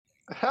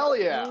Hell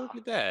yeah. Look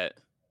at that.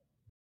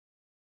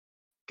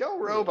 Go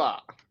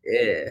robot.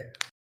 Yeah.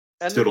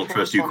 Still don't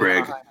trust you,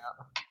 Craig.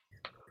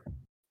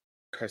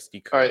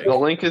 Crusty All right, Craig. the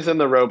link is in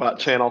the robot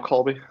channel,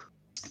 Colby.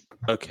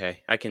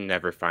 Okay, I can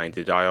never find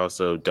it. I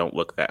also don't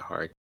look that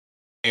hard.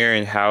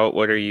 Aaron,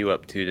 what are you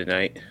up to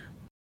tonight?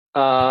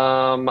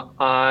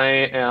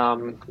 I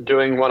am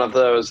doing one of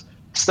those.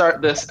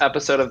 Start this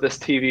episode of this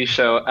TV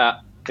show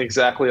at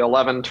exactly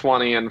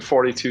 11:20 and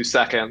 42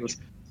 seconds,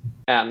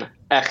 and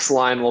X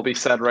line will be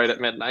said right at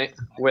midnight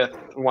with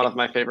one of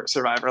my favorite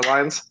Survivor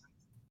lines.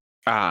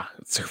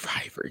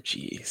 Survivor,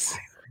 jeez.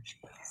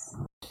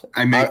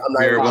 I may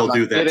very well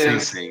do that It same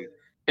is. thing.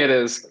 It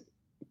is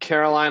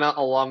Carolina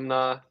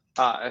alumna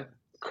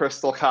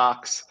Crystal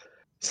Cox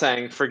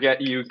saying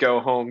 "Forget you, go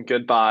home,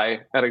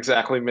 goodbye" at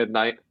exactly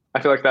midnight.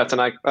 I feel like that's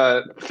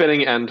a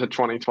fitting end to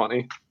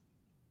 2020.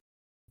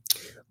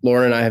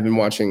 Lauren and I have been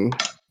watching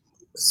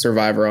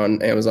Survivor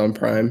on Amazon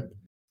Prime.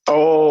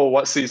 Oh,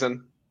 what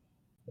season?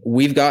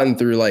 We've gotten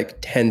through like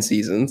 10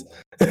 seasons.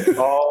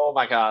 Oh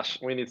my gosh,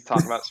 we need to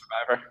talk about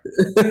Survivor.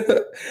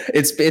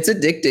 It's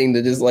addicting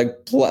to just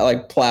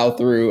plow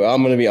through.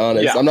 I'm gonna be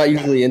honest. Yeah. I'm not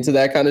usually into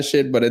that kind of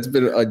shit, but it's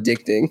been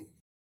addicting.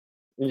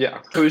 Yeah,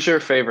 who's your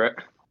favorite?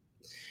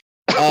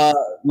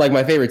 Like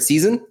my favorite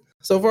season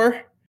so far.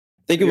 I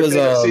think Your it was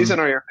favorite season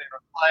or your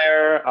favorite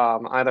player?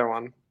 Either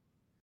one.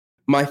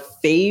 My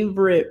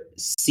favorite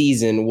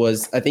season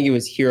was, I think it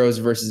was Heroes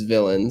versus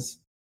Villains.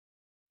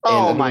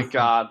 Oh my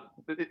god,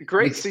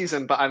 great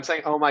season! But I'm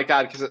saying, oh my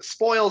god, because it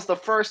spoils the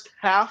first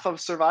half of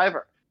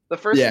Survivor. The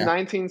first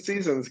 19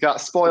 seasons got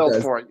spoiled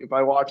for you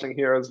by watching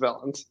Heroes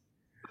Villains.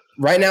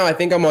 Right now, I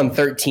think I'm on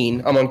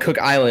 13. I'm on Cook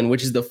Island,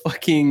 which is the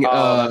fucking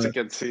that's a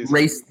good season.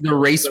 race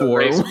war.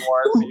 Race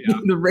wars, yeah.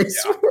 The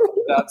race war.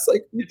 That's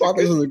like, we thought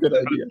this was a good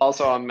idea.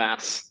 Also a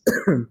mess.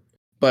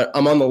 But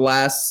I'm on the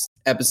last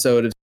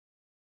episode of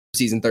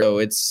season 3, so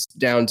it's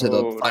down to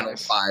the final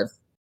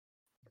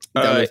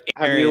 5.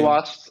 Have you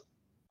watched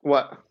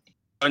what?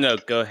 Oh no,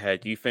 go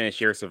ahead. You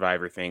finish your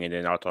Survivor thing, and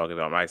then I'll talk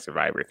about my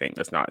Survivor thing.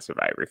 That's not a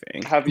Survivor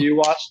thing. Have you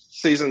watched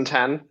season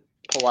 10,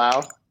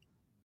 Palau?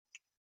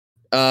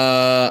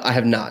 I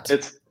have not.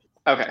 It's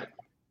okay.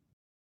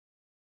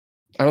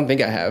 I don't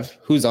think I have.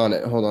 Who's on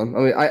it? Hold on. I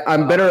mean,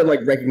 I'm better at like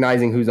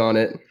recognizing who's on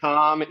it.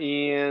 Tom,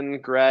 Ian,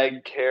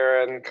 Greg,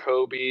 Karen,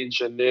 Kobe,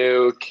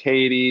 Janu,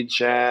 Katie,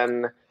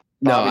 Jen,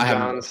 Bobby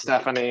Jones,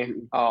 Stephanie.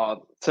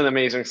 Oh, it's an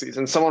amazing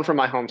season. Someone from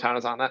my hometown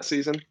is on that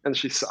season, and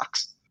she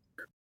sucks.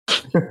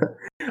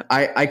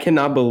 I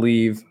cannot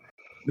believe,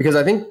 because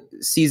I think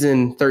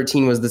season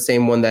 13 was the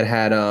same one that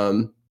had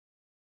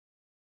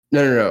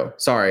no,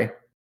 sorry.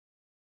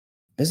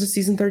 Is it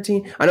season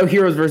 13? I know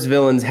Heroes vs.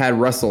 Villains had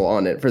Russell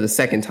on it for the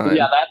second time.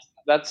 Yeah,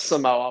 that's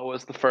Samoa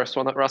was the first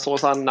one that Russell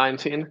was on.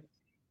 19.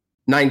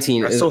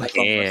 19. Russell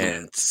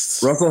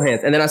Hantz. Russell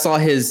Hantz. And then I saw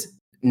his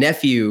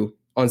nephew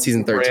on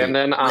season 13.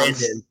 Brandon.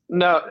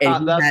 No,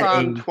 that's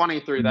on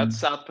 23. That's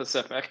South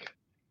Pacific.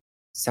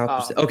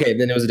 South Pacific. Okay,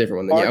 then it was a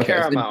different one. Then. Or Yeah, okay.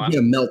 Caramoan. So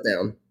a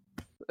meltdown.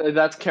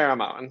 That's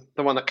Caramoan,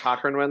 the one that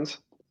Cochran wins.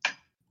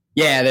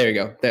 Yeah, there you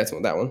go. That's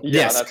that one.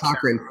 Yeah, yes,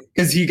 Cochran.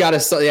 Because he got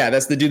that's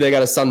the dude that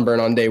got a sunburn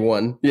on day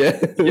 1.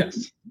 Yeah.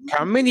 Yes.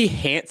 How many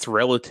Hantz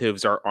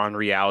relatives are on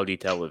reality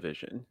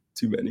television?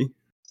 Too many.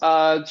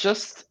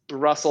 Just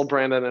Russell,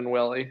 Brandon, and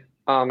Willie.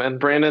 And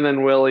Brandon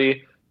and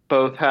Willie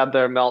both had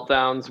their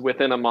meltdowns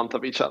within a month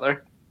of each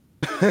other.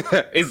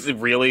 That's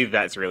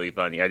really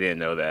funny. I didn't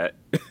know that.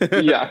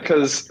 Yeah,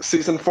 because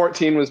season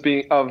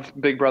 14 of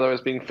Big Brother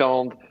was being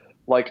filmed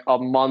like a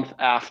month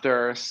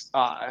after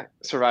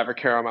Survivor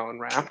Caramoan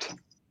wrapped.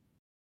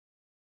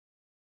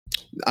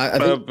 I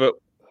think,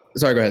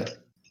 sorry, go ahead.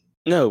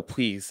 No,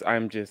 please.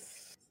 I'm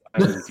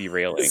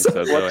derailing.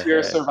 So what's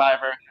your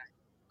Survivor,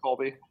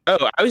 Colby?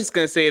 Oh, I was just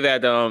gonna say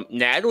that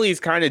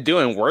Natalie's kind of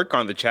doing work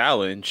on the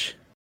challenge.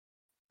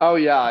 Oh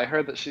yeah, I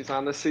heard that she's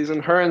on this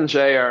season. Her and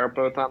Jay are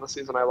both on the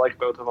season. I like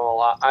both of them a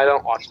lot. I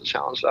don't watch the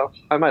challenge though.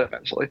 I might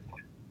eventually.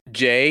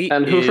 Jay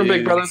and who from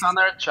Big Brother's on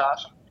there?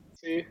 Josh.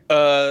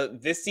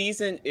 This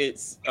season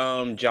it's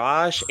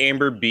Josh,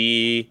 Amber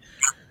B.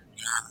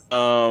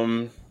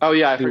 Oh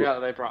yeah, I forgot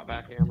that they brought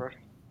back Amber.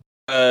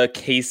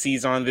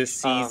 Casey's on this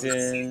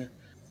season.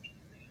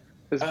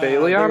 Is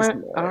Bailey on it?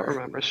 I don't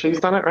remember. She's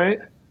done it, right?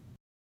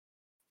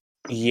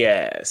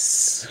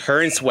 Yes.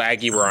 Her and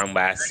Swaggy were on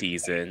last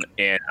season,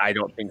 and I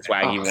don't think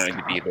Swaggy wanted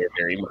to be there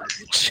very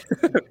much.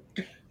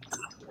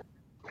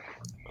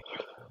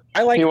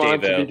 I like Jay, though. He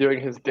wanted to be doing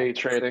his day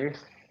trading.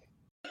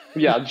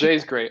 Yeah,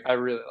 Jay's great. I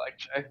really like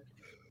Jay.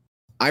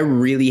 I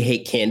really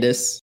hate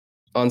Candace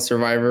on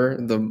Survivor,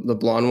 the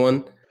blonde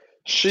one.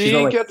 She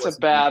gets a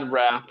bad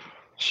rap.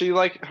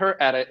 Her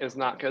edit is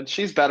not good.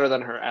 She's better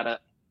than her edit,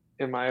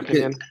 in my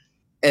opinion.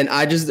 And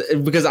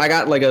because I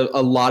got like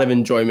a lot of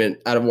enjoyment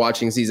out of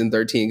watching season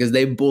 13 because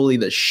they bully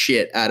the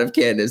shit out of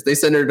Candace. They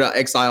send her to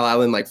Exile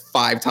Island like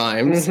 5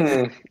 times.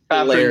 Mm-hmm.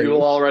 After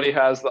Yul already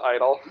has the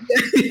idol.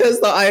 He has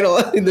the idol.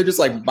 And they're just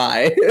like,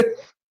 bye.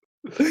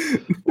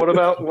 What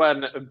about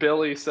when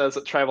Billy says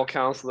at tribal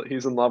council that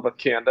he's in love with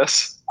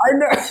Candace? I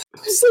know.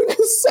 It's like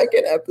the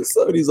second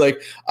episode. He's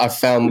like, I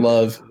found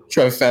love.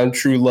 I found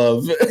true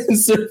love and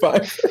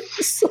Survivor.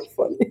 It's so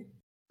funny.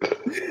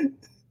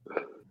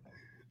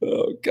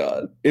 Oh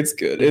God, it's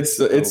good. It's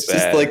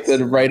just like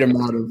the right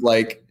amount of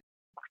like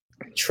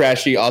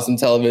trashy, awesome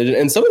television,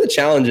 and some of the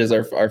challenges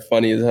are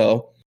funny as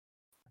hell.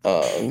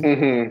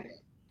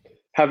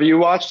 Have you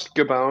watched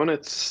Gabon?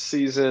 It's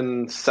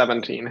season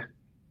 17.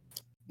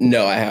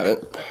 No, I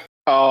haven't.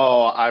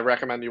 Oh, I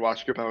recommend you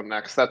watch Gabon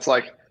next. It's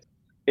like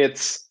a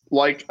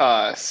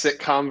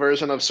sitcom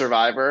version of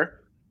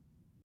Survivor,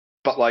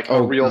 but like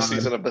a real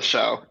season of the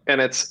show, and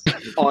it's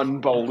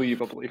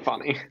unbelievably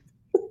funny.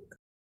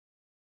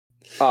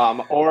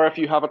 Or if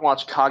you haven't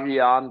watched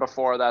Cagayan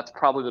before, that's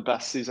probably the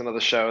best season of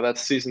the show.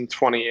 That's season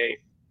 28.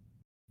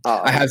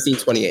 I have seen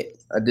 28.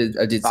 I did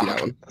see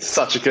that one.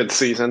 Such a good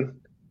season.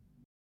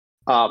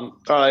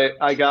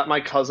 I got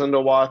my cousin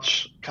to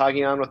watch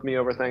Cagayan with me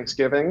over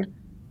Thanksgiving,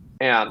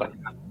 and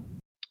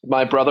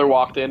my brother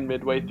walked in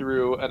midway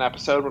through an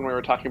episode when we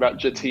were talking about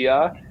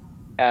Jatia,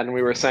 and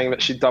we were saying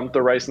that she dumped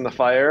the rice in the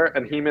fire,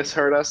 and he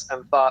misheard us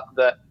and thought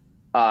that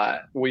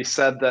we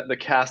said that the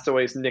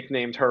castaways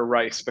nicknamed her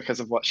Rice because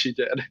of what she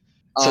did.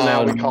 So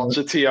now we call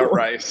Jatia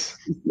Rice.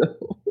 No.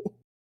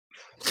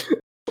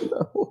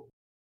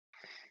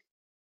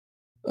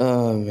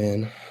 Oh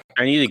man,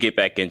 I need to get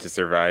back into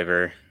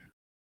Survivor.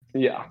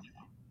 Yeah,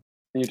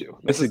 you do.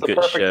 This is a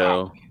good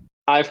show. Time.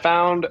 I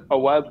found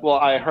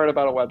I heard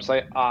about a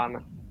website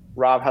on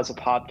Rob has a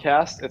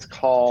podcast. It's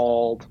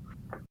called.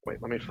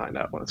 Wait, let me find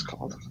out what it's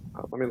called.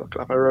 Let me look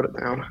it up. I wrote it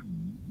down.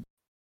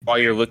 While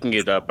you're looking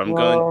it up, I'm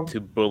going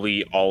to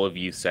bully all of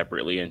you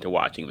separately into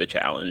watching the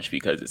challenge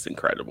because it's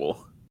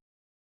incredible.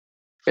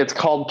 It's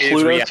called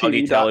It's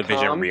reality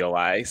television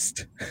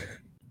realized.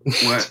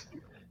 What?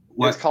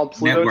 It's called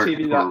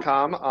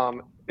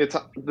PlutoTV.com. It's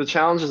the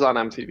challenge is on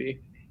MTV.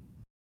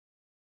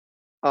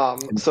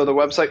 So the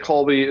website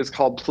Colby is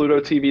called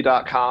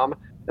PlutoTV.com,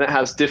 and it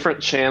has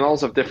different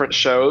channels of different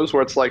shows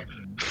where it's like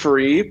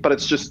free, but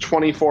it's just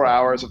 24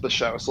 hours of the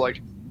show. So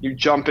like you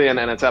jump in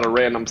and it's at a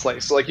random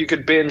place. So like you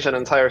could binge an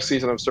entire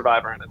season of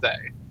Survivor in a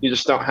day. You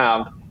just don't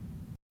have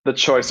the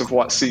choice of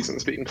what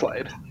season's being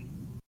played.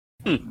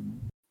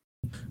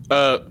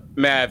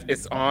 Mav,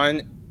 it's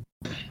on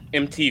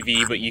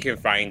MTV, but you can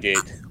find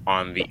it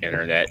on the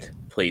internet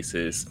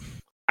places.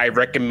 I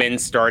recommend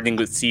starting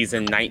with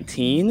season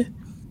 19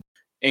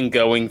 and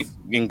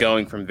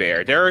going from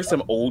there. There are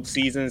some old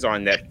seasons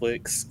on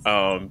Netflix.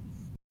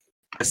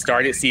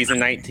 Start at season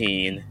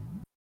 19,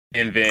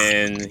 and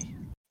then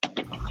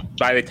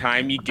by the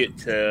time you get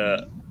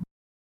to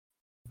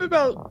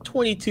about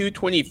 22,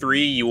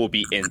 23, you will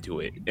be into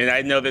it. And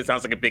I know that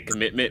sounds like a big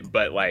commitment,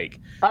 but like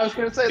I was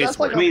going to say that's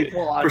like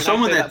for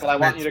someone that I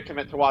want you to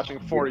commit to watching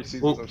 40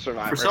 seasons of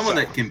Survivor. For someone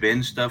that can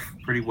binge stuff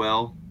pretty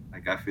well,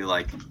 like I feel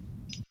like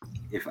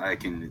if I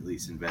can at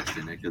least invest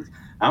in it, because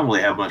I don't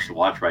really have much to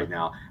watch right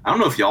now. I don't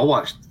know if y'all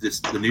watched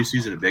the new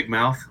season of Big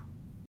Mouth.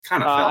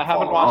 Kind of I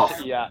haven't watched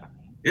it yet.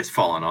 It's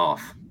fallen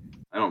off.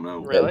 I don't know.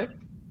 Really?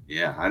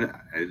 Yeah, I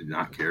did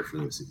not care for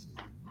this season.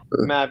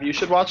 Mav, you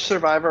should watch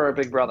Survivor or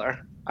Big Brother.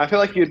 I feel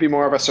like you'd be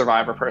more of a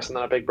Survivor person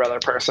than a Big Brother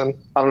person.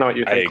 I don't know what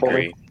you think, I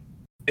agree. Colby.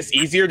 It's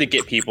easier to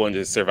get people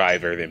into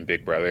Survivor than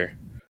Big Brother.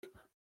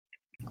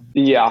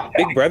 Yeah.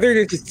 Big Brother,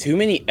 there's just too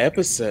many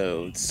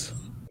episodes.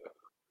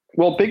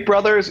 Well, Big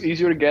Brother is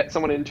easier to get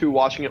someone into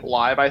watching it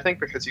live, I think,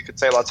 because you could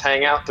say, let's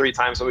hang out 3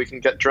 times so we can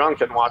get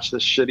drunk and watch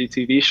this shitty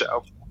TV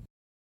show.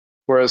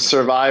 Whereas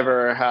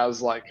Survivor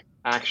has, like,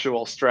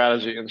 actual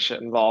strategy and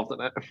shit involved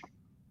in it.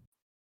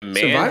 Man,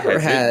 Survivor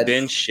has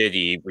been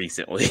shitty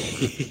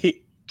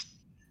recently.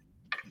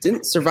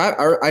 Didn't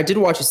Survivor? I did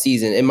watch a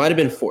season. It might have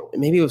been 4.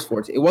 Maybe it was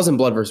 14. It wasn't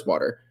Blood versus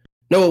Water.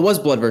 No, it was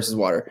Blood versus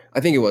Water. I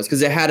think it was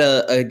because it had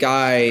a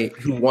guy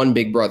who won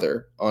Big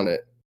Brother on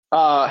it.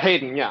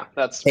 Hayden, yeah,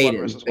 that's Hayden.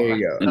 Blood versus Water. There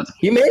you go.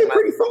 He made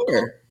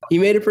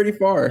it pretty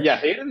far. Yeah,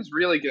 Hayden's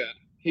really good.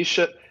 He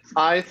should.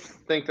 I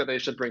think that they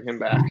should bring him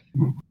back.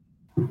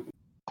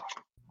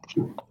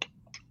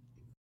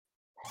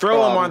 Throw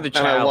him on the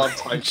challenge. I love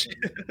Tyson.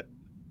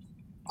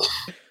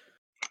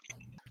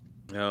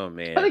 Oh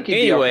man. I think he'd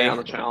be okay on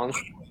the challenge.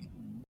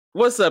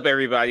 What's up,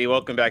 everybody?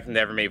 Welcome back to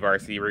Never Made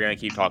Varsity. We're gonna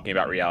keep talking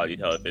about reality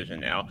television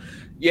now.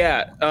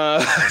 Yeah.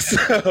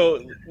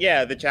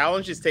 The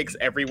challenge just takes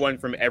everyone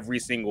from every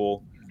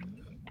single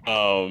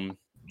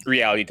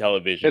reality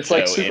television. It's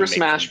like Super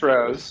Smash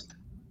Bros.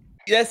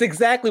 That's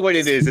exactly what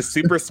it is. It's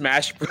Super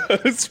Smash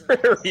Bros.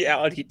 For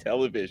reality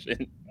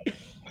television.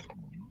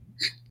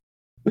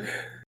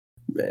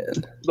 Man.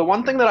 The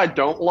one thing that I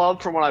don't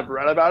love from what I've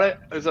read about it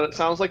is that it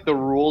sounds like the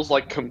rules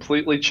like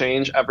completely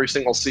change every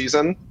single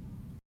season.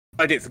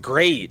 But it's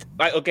great.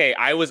 Like, okay,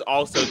 I was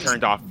also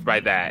turned off by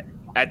that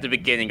at the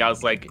beginning. I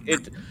was like,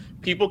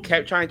 people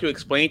kept trying to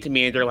explain to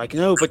me, and they're like,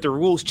 no, but the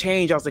rules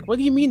change. I was like, what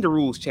do you mean the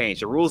rules change?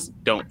 The rules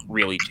don't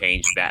really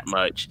change that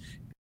much.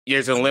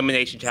 There's an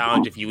elimination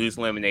challenge. If you lose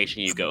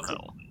elimination, you go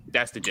home.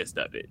 That's the gist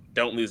of it.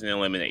 Don't lose an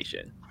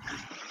elimination.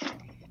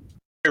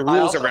 The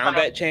rules also around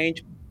have- that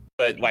change,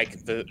 but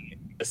like the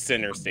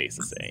center stays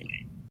the same.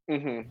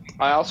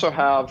 I also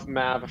have,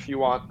 Mav, if you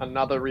want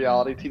another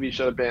reality TV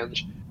show to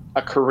binge,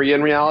 a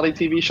Korean reality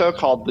TV show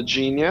called The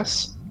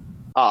Genius.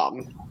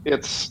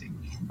 It's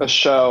a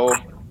show.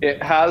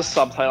 It has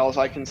subtitles.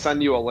 I can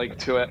send you a link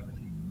to it.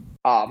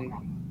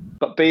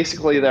 But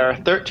basically, there are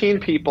 13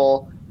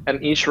 people,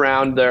 and each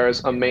round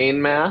there's a main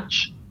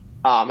match.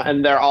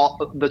 And they're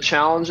all the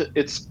challenge.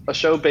 It's a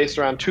show based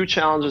around 2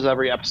 challenges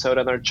every episode,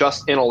 and they're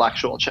just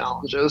intellectual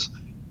challenges,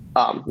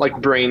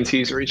 like brain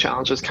teasery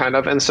challenges, kind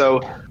of. And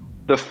so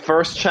the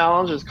first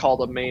challenge is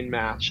called a main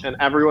match, and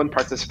everyone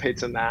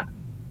participates in that.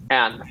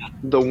 And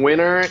the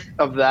winner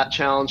of that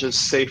challenge is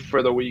safe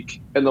for the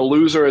week, and the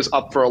loser is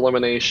up for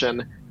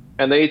elimination.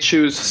 And they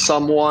choose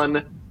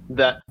anyone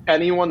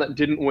that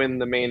didn't win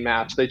the main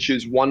match, they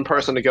choose one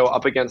person to go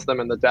up against them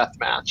in the death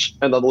match,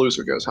 and the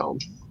loser goes home.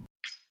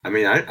 I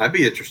mean, I'd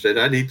be interested.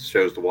 I need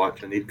shows to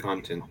watch. I need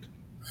content.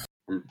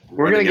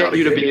 We're going to get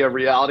you to be a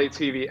reality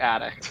TV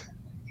addict.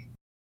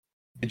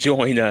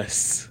 Join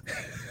us.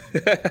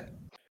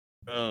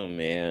 Oh,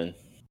 man.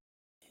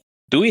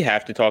 Do we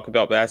have to talk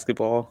about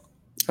basketball?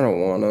 I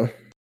don't want to.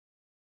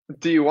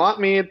 Do you want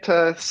me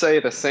to say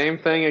the same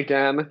thing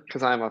again?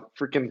 Because I'm a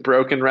freaking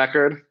broken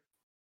record.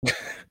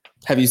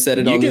 Have you said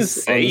it You on can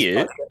this? say on this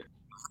it. podcast?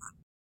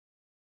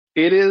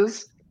 It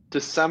is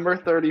December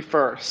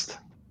 31st.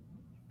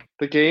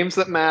 The games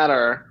that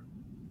matter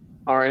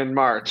are in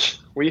March.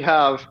 We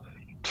have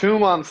 2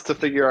 months to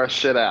figure our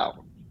shit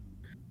out.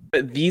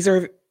 But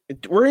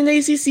we're in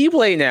ACC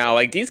play now.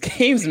 Like, these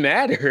games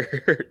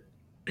matter.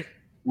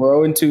 We're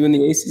 0-2 in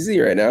the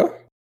ACC right now.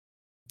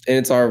 And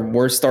it's our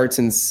worst start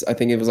since, I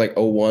think it was like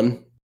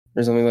 01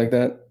 or something like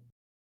that.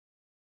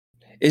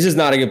 It's just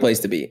not a good place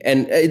to be.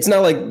 And it's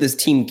not like this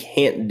team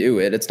can't do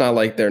it. It's not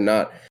like they're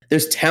not.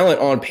 There's talent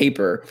on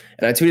paper.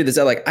 And I tweeted this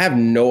out, like, I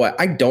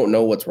don't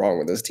know what's wrong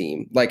with this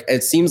team. Like,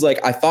 it seems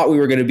like I thought we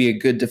were going to be a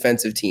good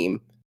defensive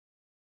team.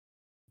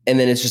 And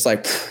then it's just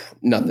like,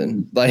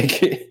 nothing.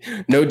 Like,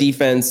 no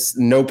defense,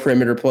 no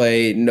perimeter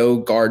play, no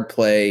guard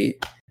play,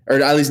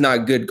 or at least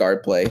not good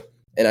guard play.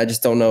 And I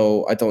just don't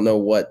know. I don't know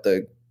what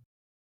the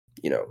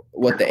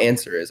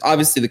answer is.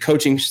 Obviously, the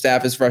coaching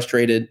staff is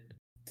frustrated.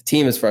 The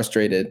team is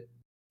frustrated.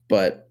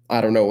 But I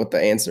don't know what the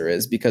answer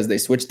is because they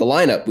switched the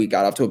lineup. We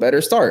got off to a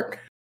better start.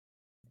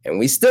 And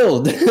we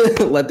still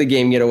let the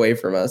game get away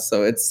from us.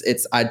 So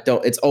it's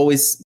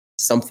always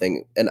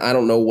something. And I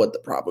don't know what the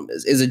problem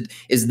is.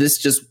 Is this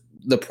just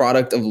the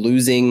product of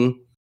losing?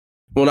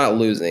 Well, not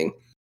losing.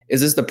 Is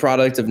this the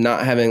product of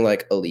not having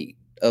like elite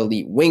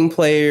wing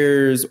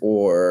players,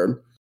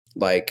 or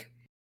like,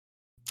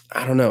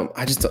 I don't know.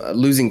 I just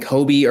losing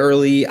Kobe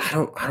early. I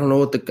don't know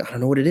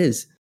what it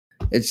is.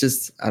 It's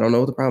just, I don't know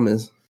what the problem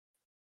is.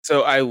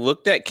 So I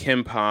looked at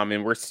KenPom,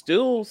 and we're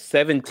still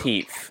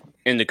 17th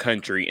in the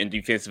country in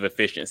defensive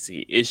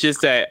efficiency. It's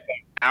just that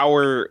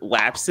our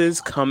lapses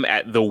come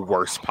at the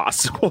worst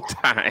possible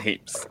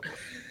times,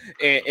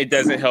 and it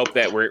doesn't help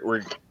that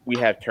we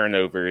have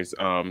turnovers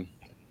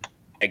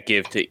that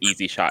give to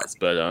easy shots.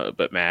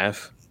 But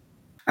Mav,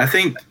 I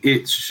think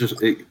it's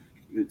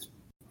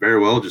very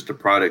well just a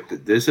product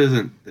that this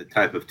isn't the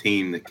type of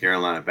team that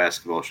Carolina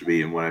basketball should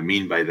be. And what I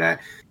mean by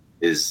that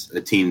is a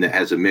team that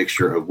has a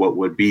mixture of what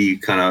would be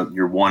kind of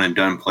your one and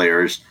done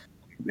players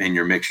and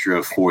your mixture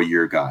of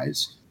 4-year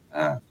guys.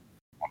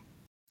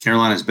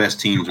 Carolina's best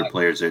teams are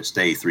players that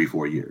stay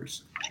 3-4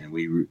 years,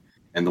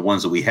 and the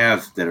ones that we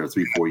have that are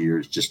 3-4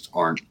 years just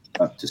aren't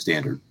up to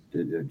standard.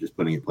 They're just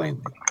putting it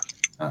plainly.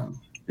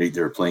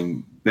 They're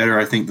playing better,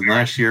 I think, than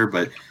last year,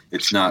 but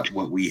it's not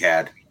what we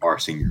had our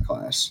senior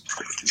class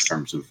in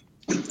terms of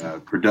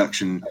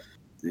production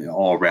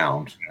all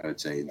around, I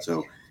would say. And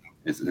so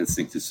I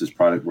think this is a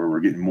product where we're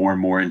getting more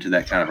and more into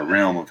that kind of a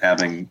realm of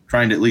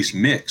trying to at least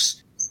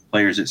mix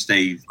players that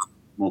stay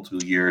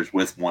multiple years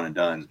with one and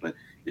dones, but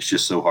it's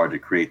just so hard to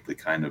create the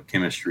kind of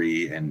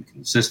chemistry and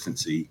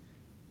consistency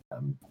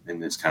in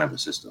this kind of a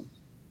system.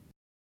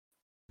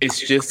 it's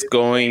just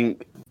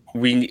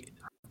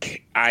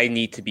I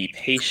need to be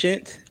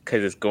patient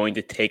because it's going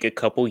to take a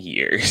couple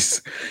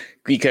years.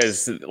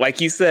 Because, like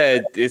you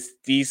said,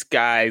 these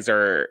guys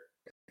are.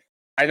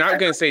 I'm not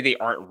going to say they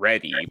aren't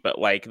ready, but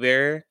like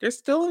they're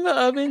still in the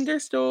oven.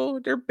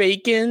 They're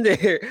baking.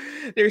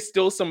 There's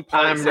still some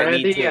parts. I'm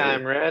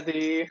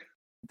ready.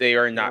 They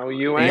are not. No,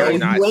 you they are ain't.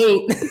 not.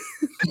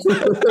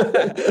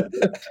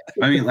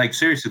 I mean, like,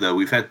 seriously though,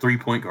 we've had 3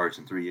 point guards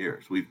in 3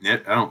 years. I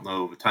don't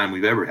know the time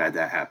we've ever had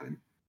that happen.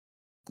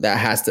 That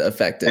has to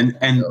affect it.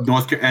 And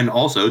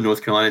also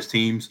North Carolina's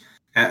teams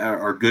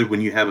are good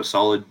when you have a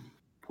solid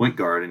point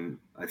guard, and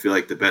I feel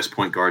like the best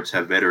point guards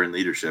have veteran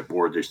leadership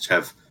or just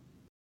have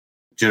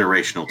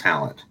generational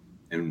talent.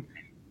 And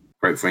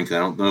quite frankly, I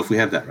don't know if we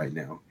have that right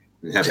now.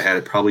 We haven't had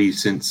it probably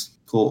since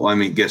Cole. I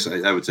mean,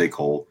 I would say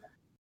Cole,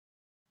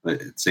 but at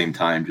the same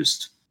time,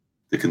 just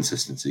the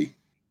consistency.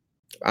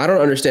 I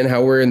don't understand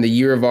how we're in the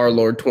year of our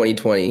Lord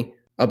 2020,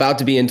 about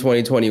to be in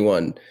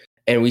 2021,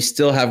 and we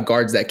still have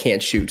guards that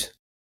can't shoot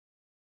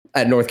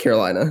at North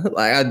Carolina.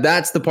 Like,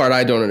 that's the part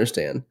I don't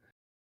understand.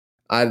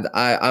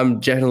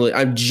 I'm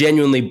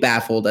genuinely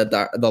baffled at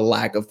the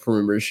lack of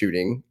perimeter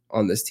shooting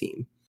on this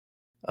team.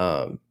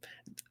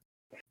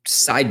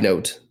 Side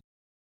note,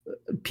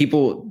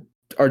 people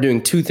are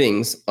doing two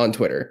things on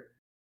Twitter.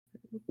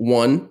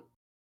 One,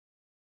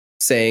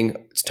 saying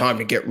it's time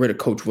to get rid of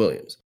Coach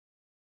Williams.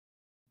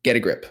 Get a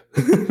grip,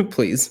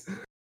 please.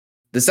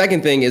 The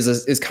second thing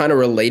is kind of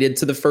related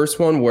to the first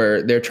one,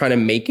 where they're trying to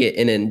make it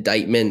an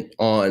indictment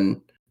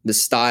on the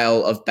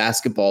style of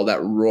basketball that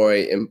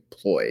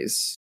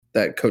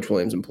that Coach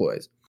Williams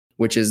employs,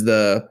 which is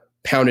the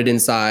pound it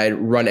inside,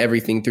 run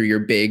everything through your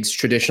bigs,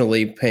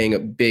 traditionally playing a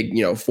big,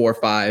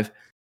 4-5,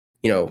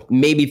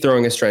 maybe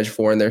throwing a stretch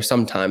 4 in there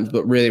sometimes,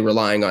 but really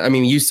relying on,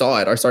 you saw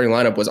it. Our starting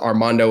lineup was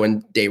Armando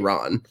and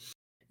Day'Ron,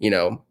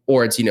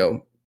 or it's,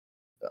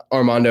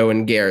 Armando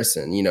and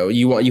Garrison.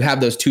 You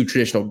have those two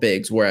traditional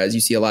bigs, whereas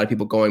you see a lot of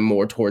people going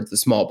more towards the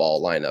small ball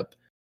lineup.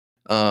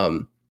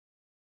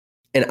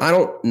 And I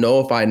don't know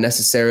if I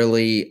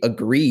necessarily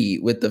agree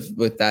with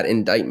that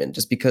indictment,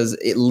 just because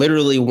it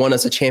literally won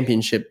us a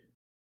championship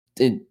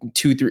in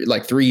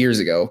 3 years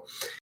ago.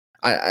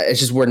 It's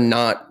just, we're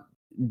not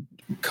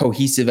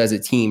cohesive as a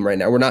team right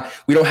now.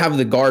 We don't have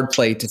the guard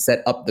play to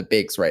set up the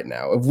bigs right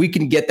now. If we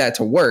can get that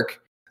to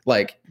work,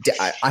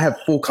 I have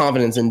full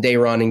confidence in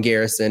Day'Ron and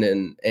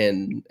Garrison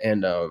and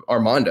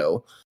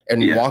Armando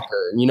and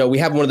Walker. We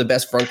have one of the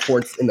best front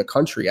courts in the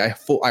country. I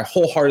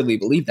wholeheartedly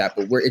believe that,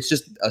 but it's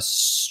just a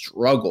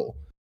struggle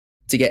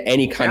to get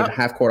any kind of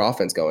half court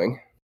offense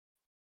going.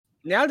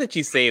 Now that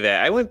you say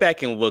that, I went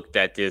back and looked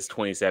at this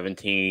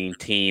 2017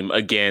 team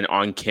again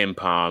on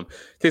KenPom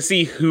to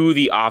see who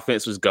the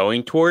offense was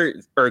going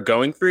toward or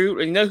going through.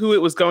 You know who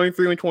it was going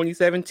through in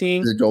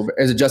 2017?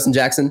 Is it Justin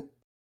Jackson?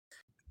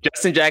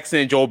 Justin Jackson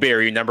and Joel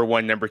Berry, number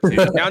 1, number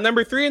 2. Now,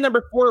 number 3 and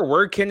number 4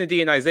 were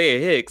Kennedy and Isaiah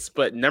Hicks,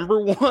 but number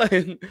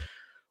 1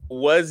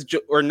 was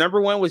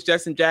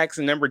Justin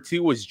Jackson. Number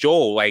 2 was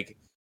Joel.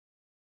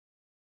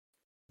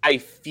 I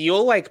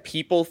feel like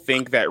people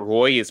think that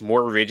Roy is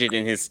more rigid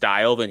in his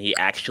style than he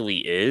actually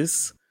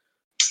is.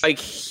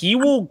 He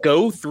will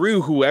go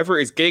through whoever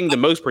is getting the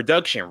most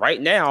production. Right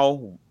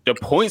now, the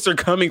points are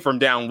coming from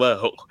down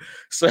low,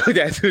 so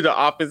that's who the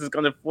offense is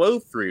going to flow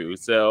through.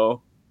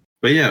 So.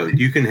 But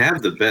you can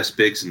have the best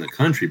bigs in the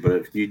country, but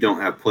if you don't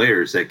have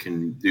players that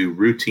can do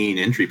routine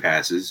entry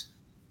passes,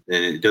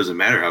 then it doesn't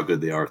matter how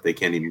good they are if they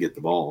can't even get the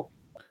ball.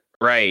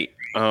 Right.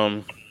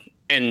 And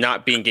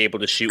not being able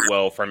to shoot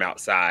well from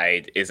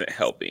outside isn't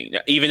helping.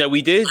 Even though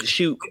we did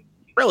shoot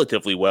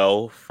relatively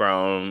well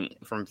from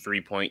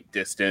 3-point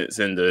distance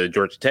in the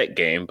Georgia Tech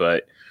game,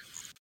 but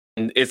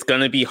it's going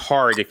to be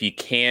hard if you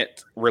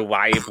can't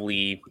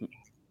reliably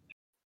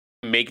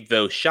make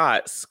those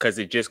shots, because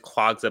it just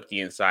clogs up the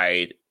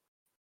inside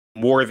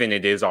more than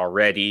it is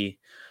already.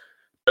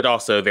 But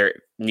also there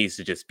needs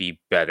to just be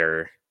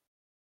better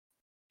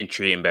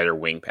entry and better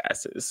wing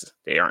passes.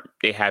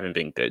 They haven't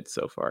been good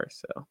so far.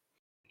 So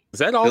is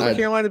that all for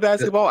Carolina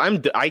basketball? At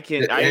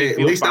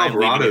least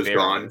Alvarado's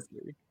gone.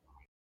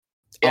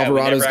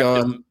 Alvarado's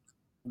gone.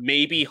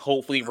 Maybe,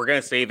 hopefully, we're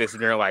gonna say this,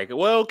 and they're like,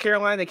 "Well,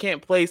 Carolina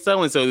can't play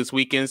so and so this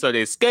weekend, so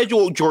they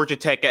scheduled Georgia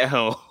Tech at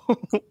home."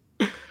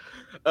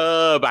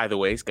 By the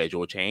way,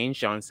 schedule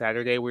changed on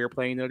Saturday. We were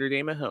playing Notre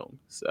Dame at home,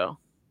 so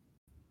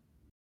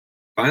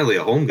finally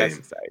a home game. That's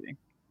exciting.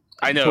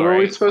 I know. Who were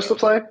we supposed to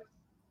play?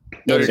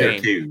 Notre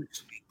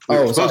Syracuse. Dame.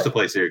 We were supposed to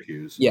play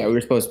Syracuse. Yeah, we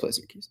were supposed to play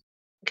Syracuse.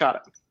 Got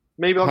it.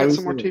 Maybe I'll get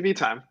some more TV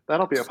time.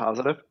 That'll be a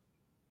positive.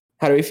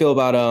 How do we feel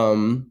about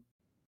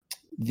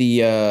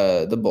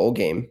the bowl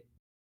game?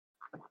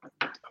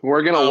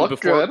 We're gonna look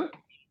good,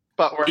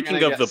 but we're speaking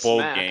gonna of the bowl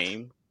smacked.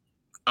 game.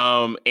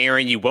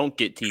 Aaron, you won't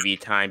get TV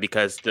time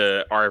because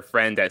our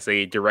friend that's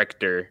a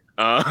director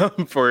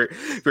for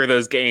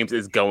those games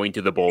is going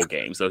to the bowl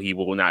game, so he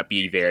will not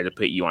be there to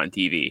put you on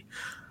TV.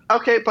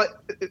 Okay,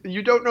 but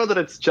you don't know that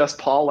it's just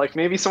Paul.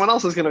 Maybe someone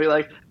else is going to be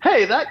like,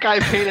 hey, that guy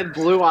painted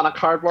blue on a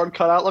cardboard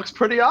cutout looks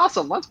pretty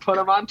awesome. Let's put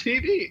him on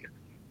TV.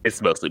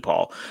 It's mostly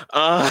Paul.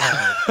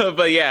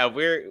 But yeah,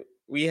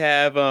 we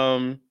have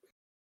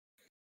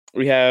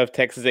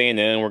Texas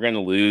A&M. We're going to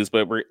lose,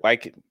 but we're,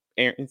 like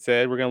Aaron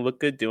said, we're going to look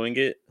good doing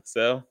it.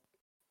 So.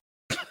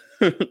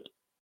 But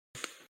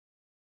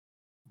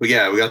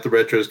yeah, we got the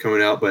retros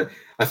coming out, but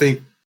I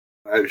think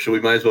we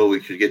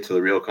should get to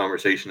the real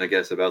conversation, I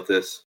guess, about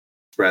this.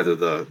 Rather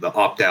the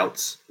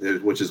opt-outs,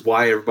 which is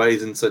why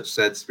everybody's in such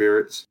sad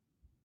spirits.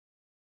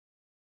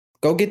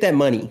 Go get that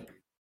money.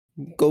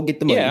 Go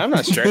get the money. Yeah, I'm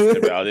not stressed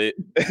about it.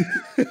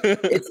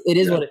 It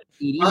is what it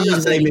is. I'm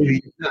not saying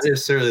maybe not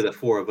necessarily the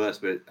four of us,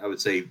 but I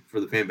would say for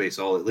the fan base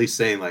all, at least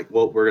saying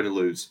well, we're going to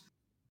lose.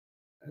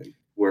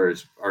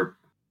 Whereas our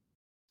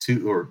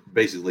two, or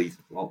basically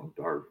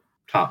our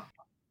top.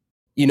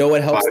 You know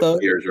what helps though?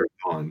 Years are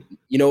gone.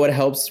 You know what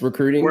helps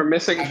recruiting? We're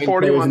missing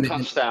 41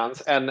 touchdowns,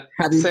 and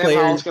Sam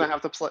Howell's going to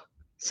have to play.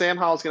 Sam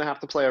Howell's going to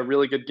have to play a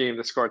really good game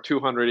to score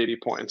 280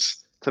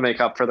 points to make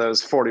up for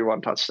those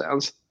 41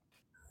 touchdowns.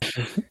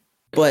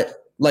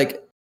 But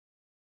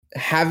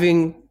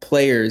having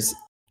players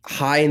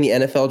high in the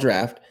NFL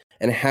draft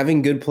and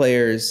having good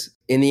players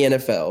in the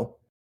NFL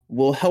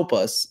will help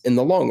us in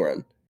the long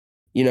run.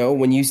 You know,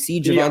 when you see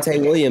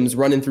Javonte Williams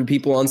running through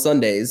people on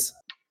Sundays,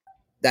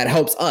 that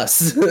helps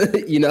us,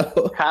 you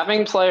know?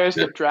 Having players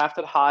get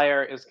drafted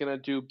higher is going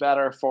to do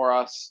better for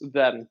us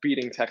than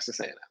beating Texas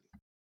A&M.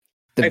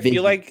 I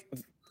feel like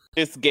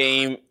this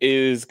game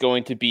is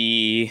going to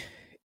be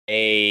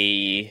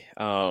a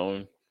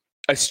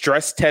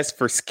stress test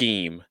for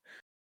scheme.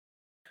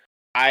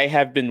 I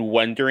have been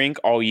wondering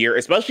all year,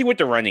 especially with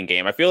the running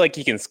game. I feel like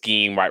he can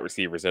scheme wide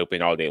receivers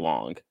open all day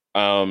long.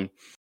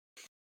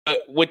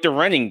 But with the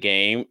running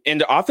game,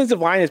 and the offensive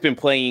line has been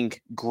playing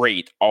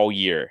great all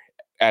year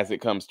as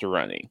it comes to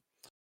running.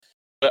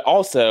 But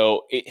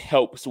also, it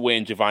helps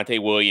when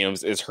Javonte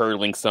Williams is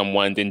hurdling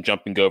someone, then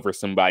jumping over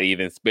somebody,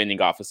 then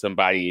spinning off of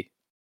somebody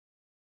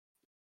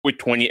with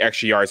 20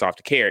 extra yards off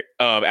the carry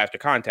after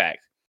contact.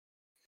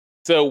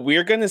 So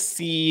we're going to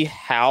see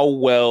how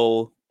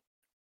well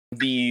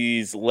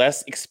these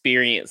less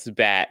experienced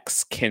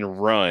backs can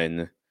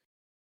run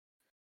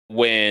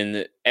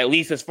when, at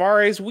least as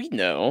far as we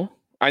know,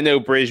 I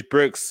know Bridge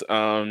Brooks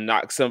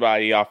knocked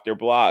somebody off their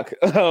block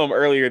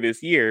earlier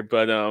this year,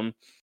 but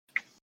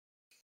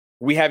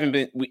we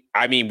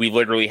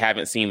literally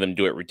haven't seen them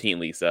do it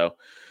routinely. So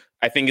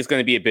I think it's going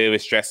to be a bit of a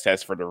stress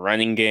test for the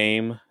running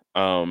game.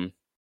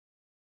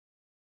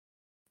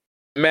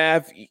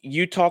 Mav,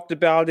 you talked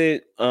about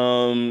it.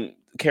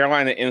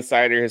 Carolina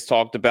Insider has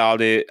talked about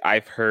it.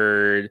 I've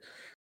heard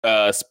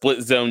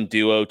Split Zone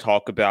Duo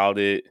talk about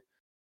it.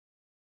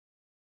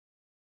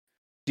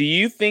 Do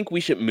you think we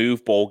should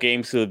move bowl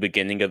games to the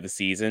beginning of the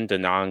season, the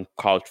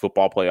non-college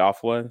football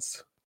playoff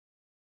ones?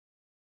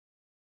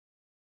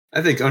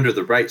 I think under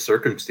the right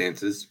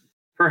circumstances,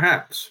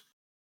 perhaps.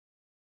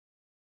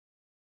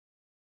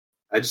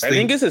 I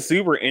think it's a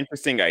super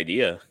interesting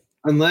idea.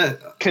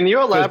 Can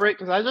you elaborate?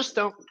 Because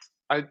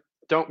I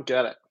don't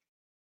get it.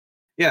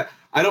 Yeah,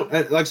 I don't.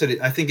 Like I said,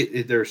 I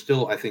think there's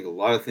still, I think, a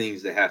lot of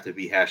things that have to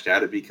be hashed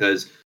out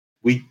because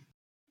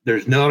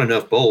there's not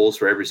enough bowls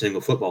for every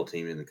single football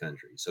team in the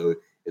country. So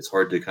it's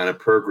hard to kind of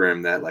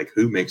program that, like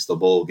who makes the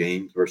bowl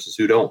games versus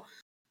who don't.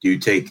 Do you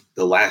take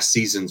the last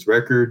season's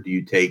record? Do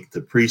you take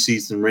the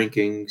preseason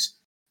rankings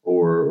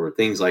or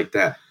things like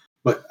that?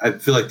 But I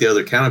feel like the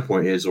other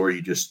counterpoint is, or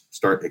you just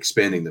start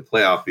expanding the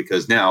playoff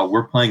because now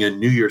we're playing a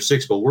New Year's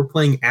Six Bowl. We're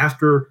playing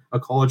after a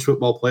college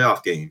football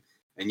playoff game,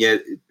 and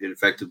yet it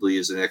effectively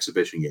is an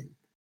exhibition game.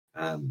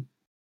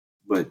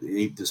 But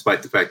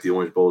despite the fact the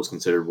Orange Bowl is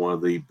considered one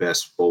of the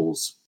best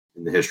bowls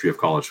in the history of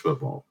college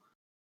football.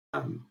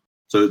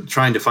 So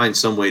trying to find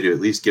some way to at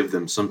least give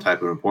them some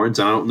type of importance.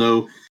 I don't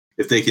know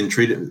if they can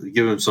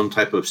give them some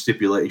type of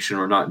stipulation,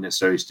 or not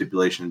necessarily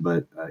stipulation,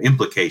 but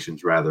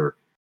implications rather.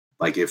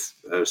 Like if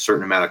a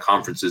certain amount of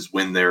conferences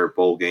win their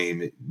bowl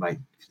game, it might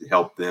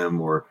help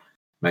them, or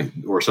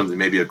something.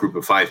 Maybe a group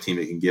of 5 team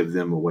that can give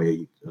them a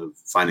way of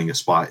finding a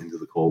spot into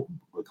the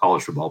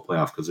college football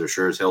playoff, because they're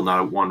sure as hell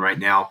not at one right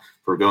now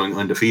for going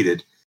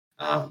undefeated.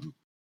 And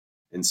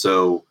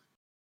so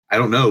I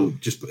don't know,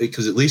 just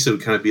because at least it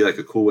would kind of be like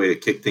a cool way to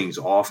kick things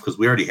off, because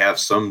we already have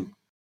some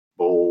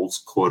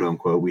bowls, quote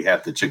unquote. We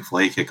have the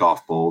Chick-fil-A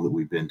kickoff bowl that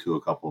we've been to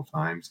a couple of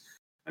times.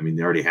 I mean,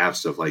 they already have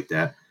stuff like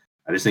that.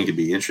 I just think it'd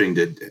be interesting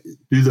to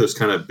do those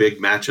kind of big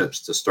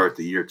matchups to start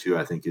the year too.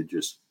 I think it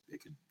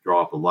could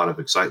draw up a lot of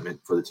excitement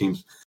for the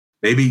teams.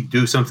 Maybe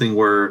do something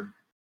where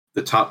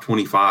the top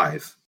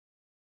 25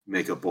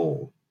 make a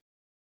bowl,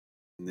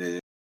 and then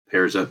it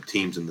pairs up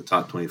teams in the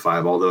top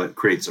 25, although it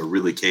creates a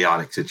really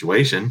chaotic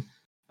situation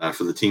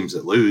for the teams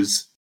that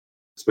lose,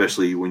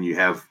 especially when you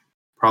have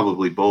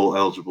probably bowl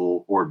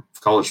eligible or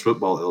college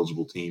football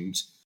eligible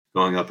teams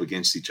going up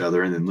against each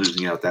other and then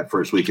losing out that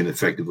first week and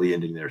effectively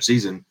ending their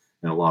season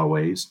in a lot of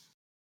ways.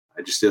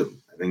 I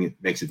think it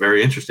makes it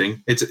very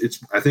interesting.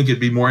 I think it'd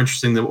be more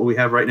interesting than what we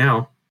have right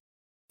now.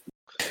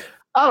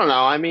 I don't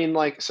know. I mean,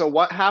 so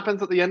what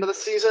happens at the end of the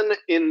season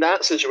in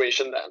that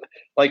situation then?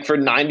 Like for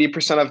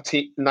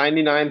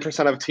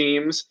 99% of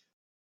teams,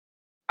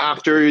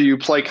 after you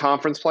play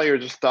conference play, you're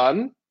just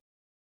done?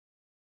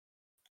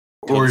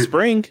 Or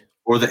spring.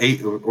 Or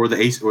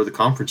the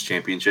conference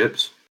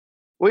championships.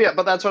 Well, yeah,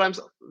 but that's what I'm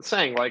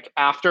saying. Like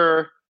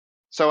after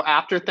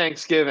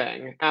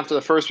Thanksgiving, after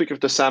the first week of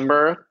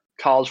December,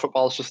 college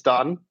football is just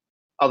done,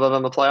 other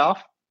than the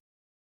playoff?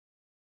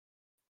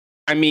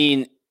 I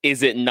mean,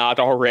 is it not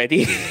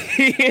already?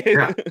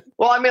 Yeah.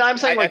 Well, I mean, I'm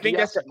saying I think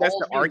that's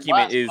the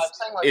argument is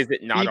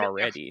it not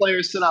already?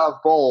 Players sit out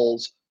of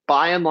bowls.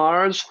 By and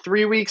large,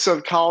 3 weeks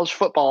of college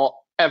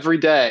football every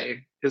day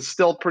is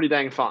still pretty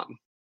dang fun.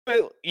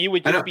 But you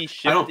would just be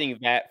shifting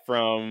that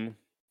from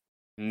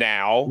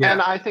now. Yeah.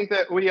 And I think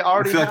that we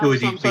already I feel have like it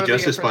some would sort be of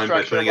just as fun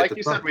by putting it like at the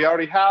you front. said, we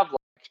already have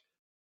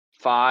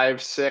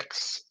 5,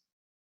 6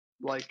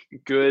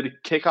 good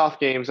kickoff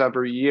games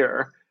every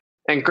year.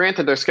 And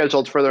granted, they're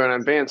scheduled further in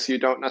advance, so you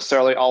don't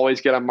necessarily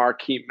always get a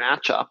marquee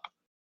matchup.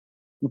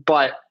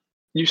 But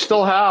you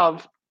still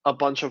have a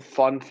bunch of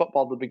fun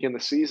football to begin the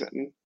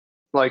season.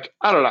 I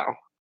don't know.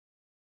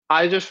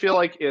 I just feel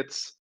like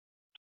it's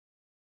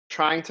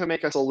trying to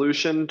make a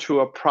solution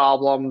to a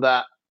problem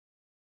that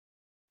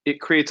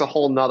it creates a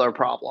whole nother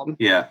problem.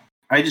 Yeah.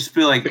 I just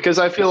feel like Because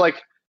I feel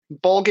like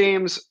bowl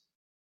games,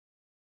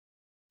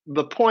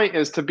 the point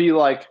is to be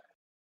like,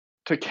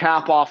 to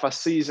cap off a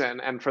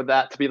season and for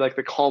that to be like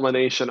the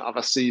culmination of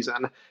a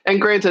season. And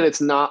granted, it's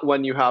not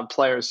when you have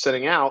players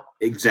sitting out,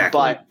 exactly.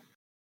 but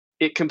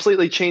it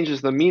completely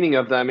changes the meaning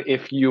of them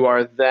if you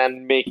are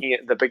then making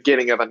it the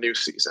beginning of a new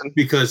season.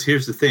 Because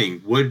here's the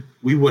thing,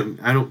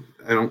 I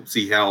don't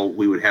see how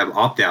we would have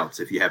opt-outs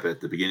if you have it at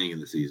the beginning of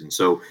the season.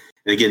 So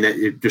again, that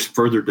it just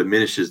further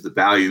diminishes the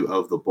value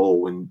of the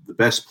bowl when the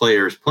best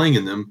players playing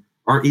in them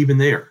aren't even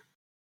there.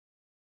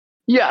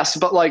 Yes,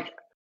 but like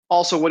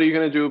also what are you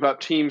going to do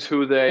about teams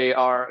who they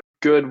are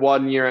good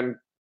one year and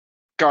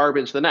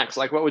garbage the next?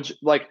 Like what would you,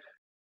 like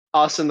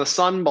us in the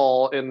Sun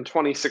Bowl in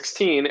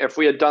 2016, if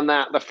we had done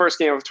that the first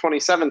game of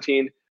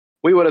 2017,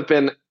 we would have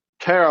been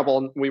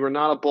terrible. We were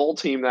not a bowl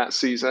team that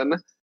season.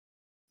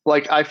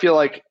 Like I feel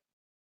like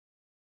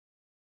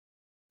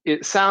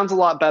it sounds a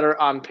lot better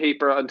on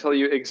paper until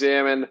you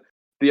examine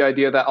the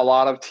idea that a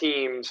lot of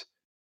teams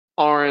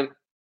aren't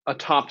a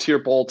top tier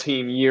bowl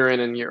team year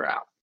in and year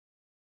out.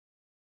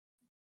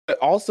 But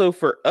also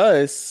for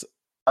us,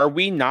 are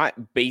we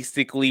not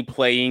basically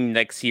playing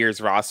next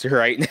year's roster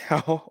right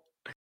now?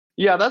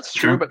 Yeah, that's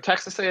true. Sure. But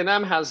Texas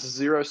A&M has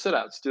 0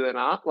 sit-outs, do they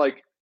not?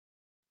 Like,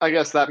 I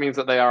guess that means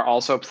that they are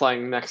also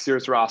playing next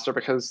year's roster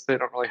because they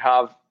don't really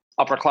have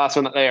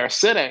upperclassmen that they are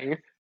sitting.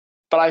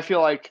 But I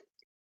feel like,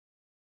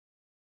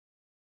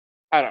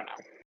 I don't know.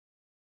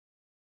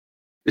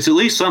 It's at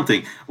least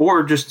something,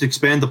 or just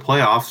expand the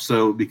playoff.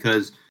 So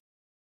because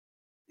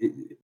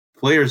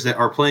players that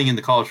are playing in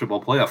the college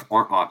football playoff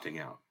aren't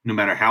opting out, no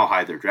matter how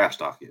high their draft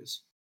stock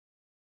is.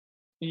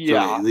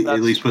 Yeah, so it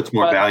at least puts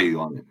more value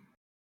on it.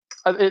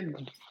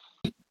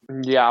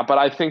 Yeah, but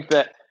I think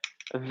that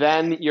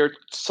then you're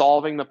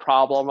solving the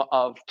problem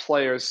of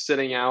players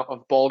sitting out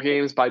of bowl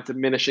games by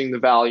diminishing the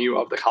value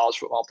of the college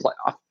football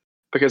playoff.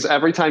 Because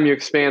every time you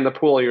expand the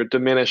pool, you're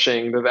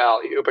diminishing the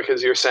value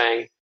because you're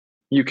saying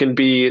you can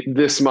be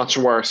this much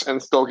worse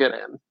and still get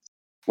in.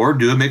 Or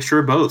do a mixture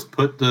of both.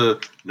 Put the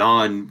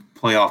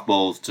non-playoff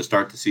bowls to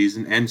start the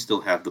season and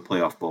still have the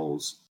playoff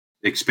bowls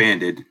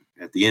expanded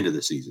at the end of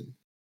the season.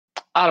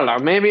 I don't know.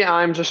 Maybe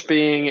I'm just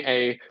being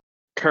a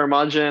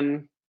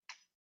curmudgeon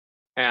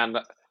and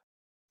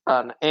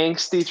an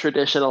angsty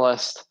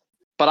traditionalist,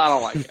 but I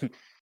don't like it.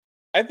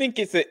 I think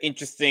it's an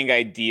interesting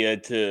idea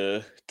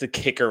to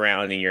kick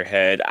around in your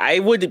head.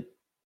 I'd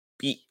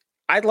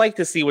like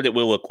to see what it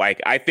will look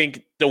like. I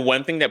think the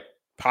one thing that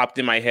popped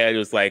in my head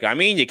was like, I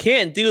mean, you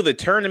can't do the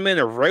Tournament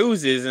of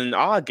Roses in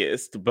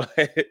August, but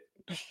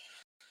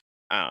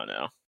I don't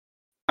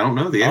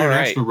know. The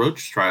international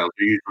roach trials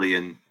are usually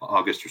in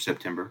August or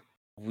September.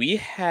 We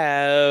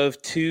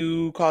have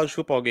 2 college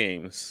football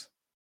games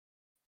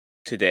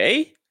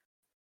today.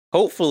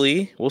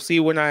 Hopefully, we'll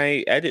see when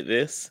I edit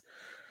this.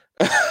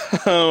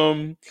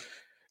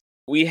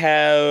 We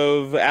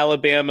have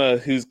Alabama,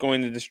 who's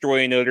going to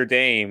destroy Notre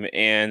Dame,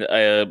 and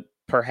a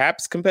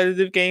perhaps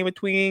competitive game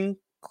between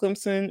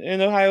Clemson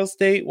and Ohio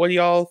State. What do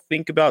y'all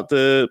think about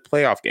the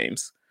playoff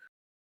games?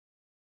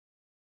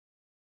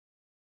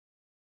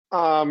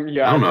 I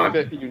think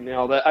that you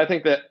nailed it. I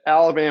think that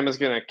Alabama is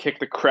going to kick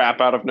the crap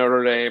out of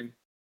Notre Dame.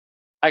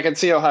 I can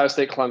see Ohio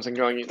State Clemson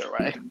going either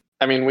way.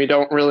 I mean, we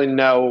don't really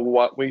know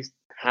what we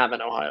have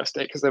in Ohio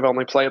State because they've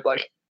only played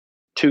like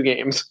 2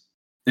 games.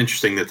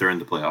 Interesting that they're in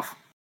the playoff.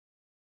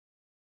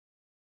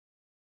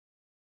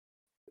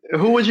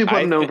 Who would you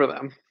put in over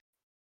them?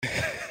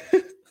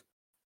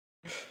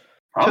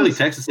 Probably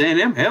Texas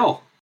A&M.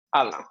 Hell,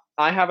 I don't know.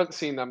 I haven't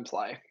seen them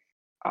play,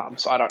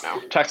 so I don't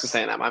know. Texas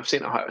A&M. I've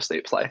seen Ohio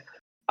State play.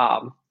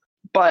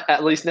 But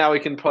at least now we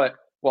can put,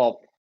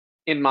 well,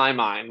 in my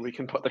mind, we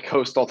can put the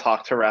Coastal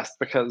talk to rest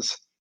because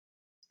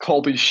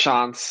Colby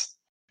Shantz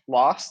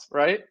lost,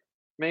 right?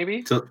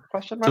 Maybe?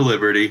 Question mark? To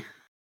Liberty.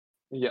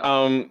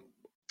 Yeah.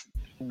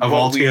 Of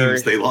all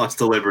teams, they lost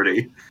to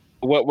Liberty.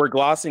 What we're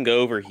glossing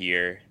over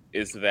here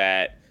is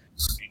that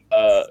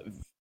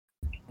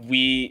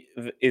Liberty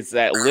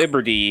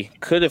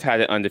could have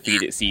had an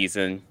undefeated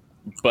season,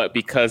 but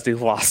because they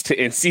lost to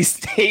NC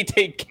State,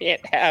 they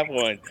can't have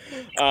one.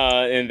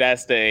 And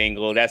that's the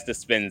angle. That's the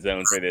spin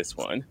zone for this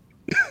one.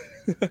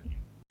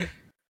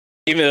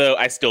 Even though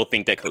I still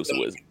think that Coastal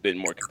was a bit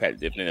more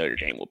competitive than Notre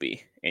Dame will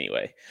be.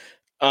 Anyway.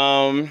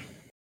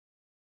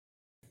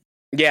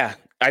 Yeah,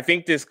 I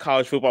think this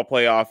college football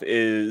playoff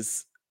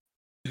is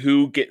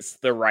who gets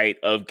the right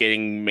of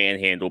getting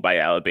manhandled by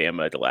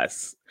Alabama at the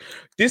last.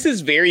 This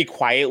is very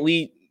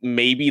quietly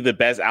maybe the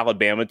best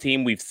Alabama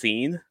team we've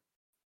seen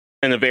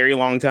in a very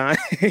long time.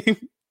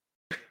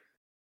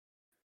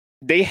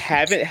 They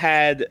haven't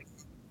had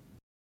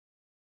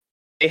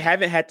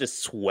to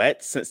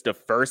sweat since the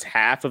first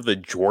half of the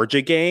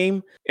Georgia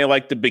game and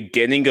like the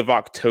beginning of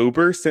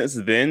October. Since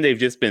then, they've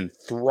just been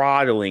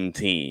throttling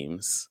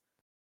teams.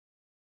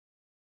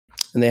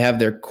 And they have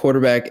their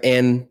quarterback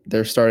and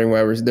their starting wide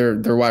receiver,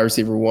 their wide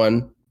receiver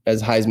 1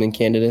 as Heisman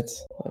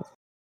candidates.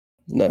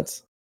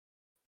 Nuts.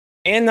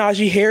 And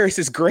Najee Harris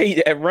is great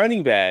at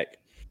running back.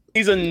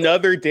 He's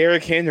another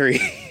Derrick Henry.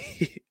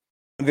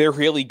 They're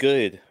really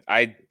good.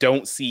 I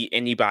don't see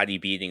anybody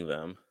beating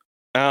them.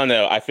 I don't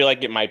know. I feel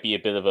like it might be a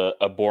bit of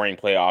a boring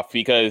playoff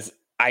because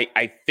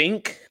I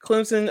think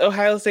Clemson,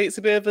 Ohio State's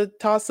a bit of a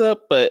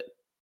toss-up, but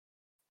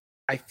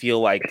I feel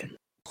like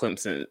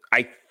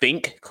I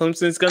think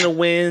Clemson's going to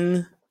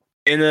win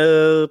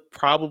in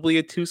probably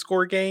a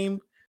 2-score game.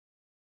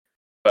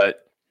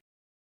 But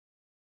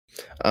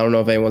I don't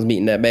know if anyone's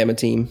beating that Bama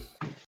team.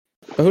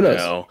 But who knows?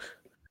 No.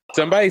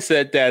 Somebody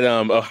said that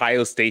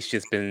Ohio State's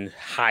just been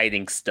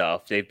hiding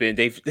stuff. They've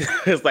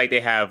it's like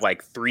they have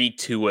like 3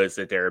 Tuas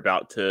that they're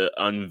about to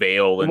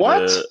unveil in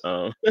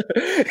the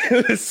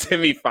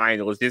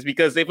semifinals just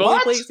because they've only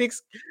played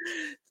 6.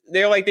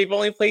 They're like they've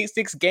only played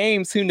 6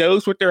 games. Who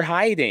knows what they're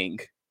hiding?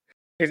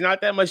 There's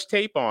not that much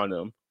tape on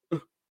them.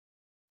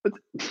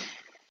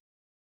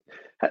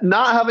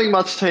 Not having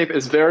much tape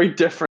is very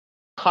different.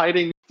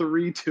 Hiding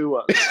 3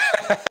 Tuas.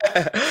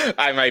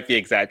 I might be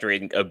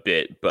exaggerating a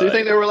bit, but do you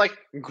think they were like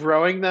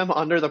growing them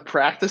under the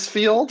practice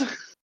field?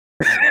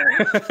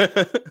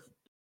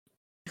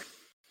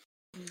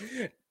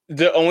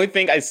 The only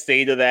thing I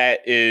say to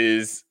that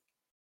is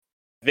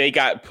they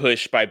got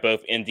pushed by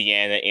both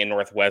Indiana and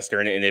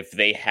Northwestern, and if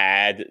they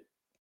had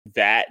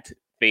that,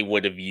 they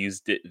would have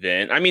used it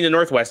then. I mean, the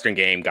Northwestern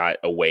game got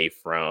away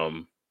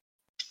from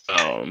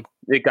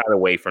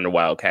the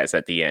Wildcats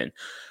at the end,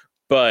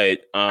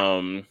 but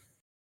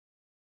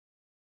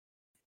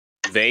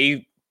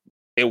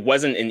it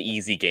wasn't an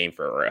easy game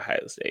for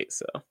Ohio State,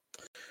 so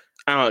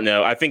I don't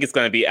know. I think it's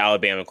going to be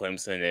Alabama,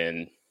 Clemson,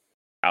 and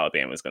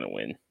Alabama's going to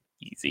win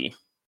easy.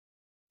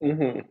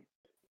 Mm-hmm.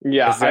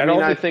 Yeah,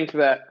 I think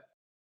that.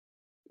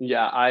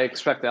 Yeah, I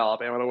expect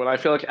Alabama to win. I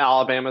feel like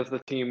Alabama's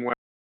the team where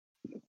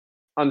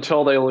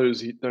until they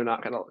lose, they're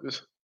not going to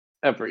lose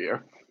every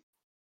year.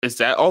 Is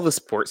that all the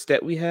sports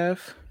that we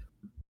have?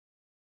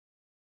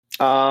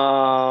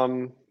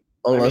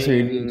 Unless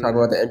we talk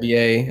about the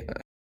NBA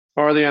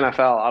or the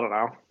NFL, I don't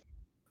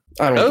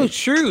know.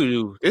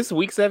 True. It's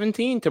week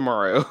 17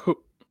 tomorrow.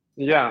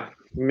 Yeah,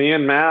 me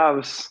and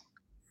Mav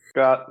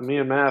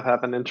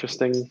have an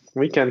interesting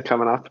weekend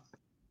coming up.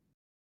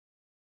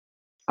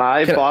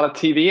 I bought a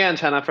TV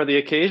antenna for the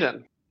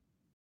occasion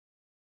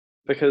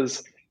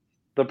because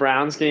the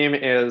Browns game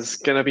is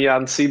going to be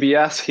on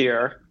CBS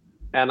here,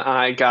 and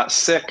I got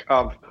sick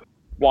of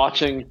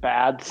watching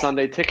bad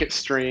Sunday ticket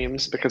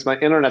streams because my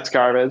internet's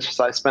garbage,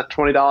 so I spent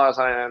 $20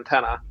 on an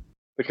antenna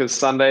because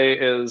Sunday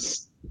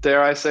is,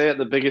 dare I say it,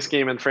 the biggest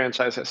game in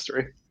franchise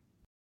history.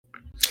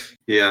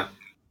 Yeah,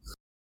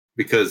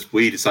 because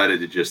we decided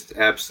to just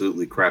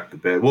absolutely crap the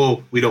bed.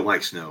 Well, we don't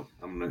like snow.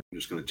 I'm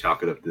just going to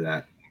chalk it up to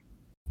that.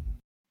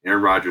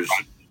 Aaron Rodgers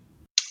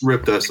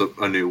ripped us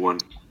a new one.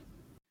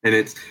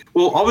 And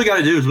all we got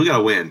to do is we got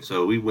to win.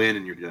 So we win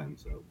and you're done.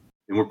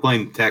 And we're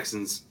playing the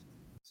Texans.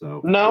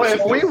 So no,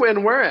 if we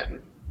win, we're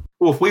in.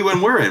 Well, if we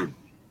win, we're in.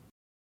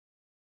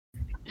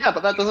 Yeah,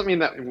 but that doesn't mean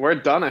that we're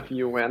done if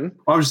you win.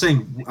 I was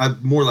saying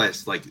more or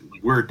less like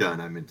we're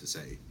done, I meant to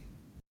say.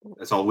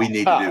 That's all we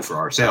need to do for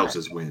ourselves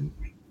is win.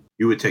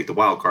 You would take the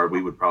wild card.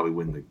 We would probably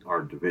win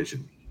our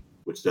division,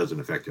 which doesn't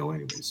affect y'all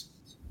anyways.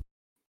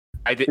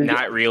 I did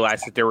not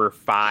realize that there were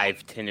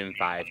 5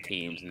 10-5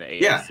 teams in the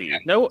AFC. Yeah.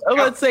 No,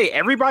 let's say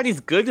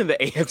everybody's good in the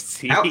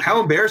AFC. How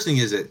embarrassing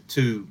is it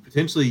to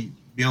potentially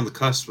be on the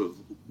cusp of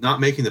not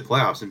making the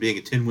playoffs and being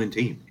a 10-win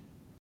team?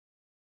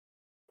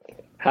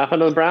 Happened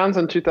to the Browns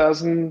in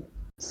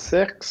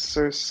 2006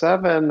 or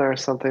 7 or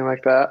something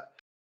like that.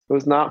 It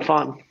was not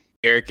fun.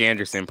 Eric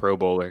Anderson, Pro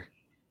Bowler.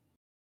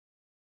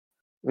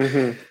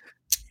 Mm-hmm.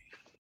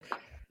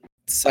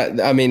 So,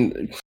 I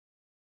mean,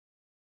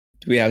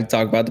 do we have to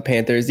talk about the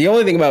Panthers? The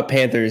only thing about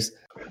Panthers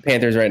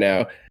right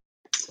now,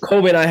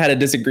 Colby and I had a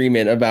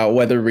disagreement about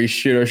whether we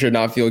should or should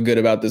not feel good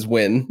about this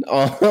win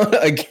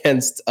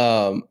against.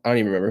 I don't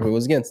even remember who it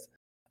was against.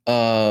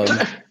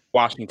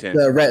 Washington.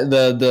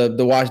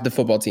 The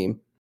football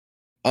team.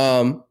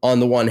 On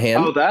the one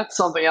hand, that's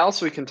something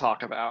else we can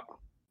talk about.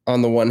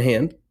 On the one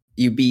hand,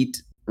 you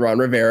beat Ron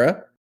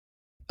Rivera.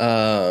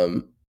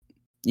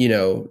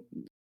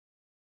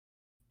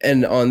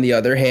 And on the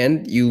other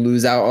hand, you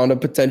lose out on a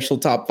potential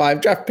top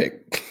 5 draft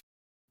pick.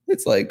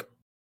 It's like,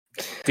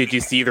 did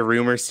you see the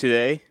rumors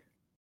today?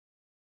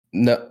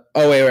 No.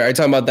 Oh wait. Are you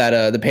talking about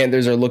that? The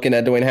Panthers are looking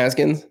at Dwayne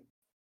Haskins.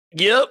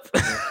 Yep.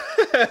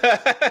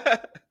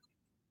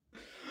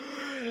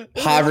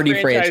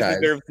 Poverty franchise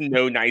deserves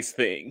no nice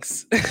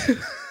things.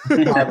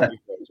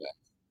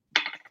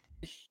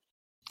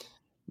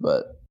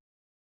 But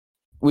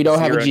we don't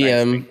have a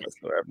GM. Nice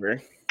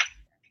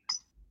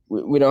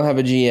we don't have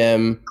a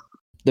GM.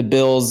 The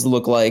Bills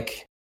look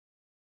like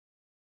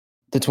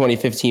the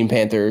 2015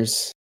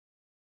 Panthers.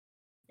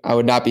 I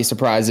would not be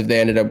surprised if they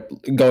ended up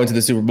going to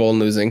the Super Bowl and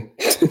losing.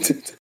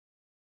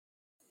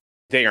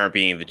 They aren't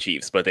beating the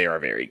Chiefs, but they are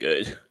very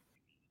good.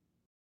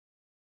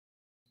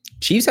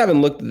 Chiefs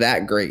haven't looked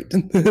that great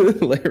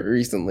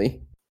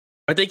recently.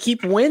 But they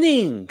keep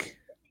winning.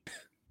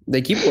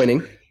 They keep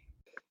winning.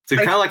 So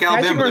kind of like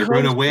Alabama, they're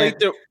going to win.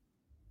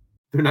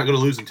 They're not going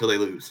to lose until they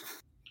lose.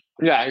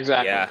 Yeah,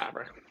 exactly. Yeah.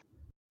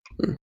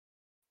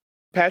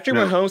 Patrick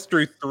No. Mahomes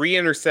threw 3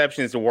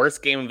 interceptions, the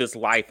worst game of his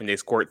life, and they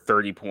scored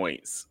 30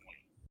 points.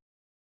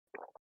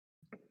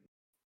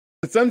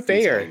 It's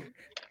unfair.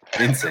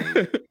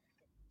 Insane.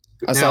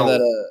 I saw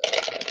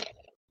that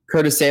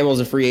Curtis Samuel is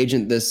a free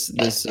agent this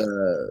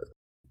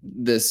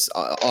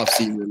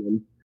offseason,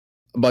 and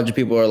a bunch of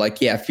people are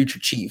like, "Yeah, future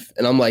Chief,"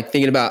 and I'm like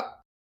thinking about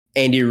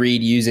Andy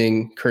Reid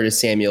using Curtis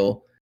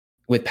Samuel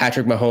with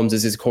Patrick Mahomes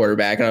as his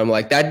quarterback, and I'm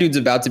like, that dude's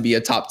about to be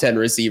a top 10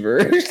 receiver.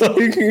 If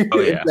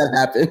that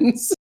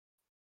happens.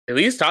 At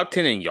least top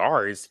 10 in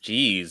yards.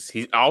 Jeez.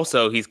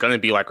 He's gonna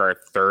be like our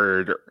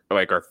third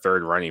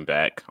running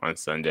back on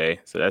Sunday.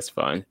 So that's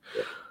fun.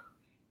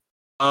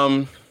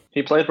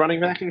 He played running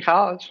back in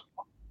college.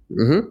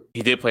 Mm-hmm.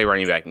 He did play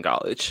running back in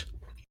college.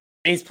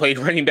 And he's played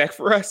running back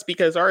for us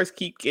because ours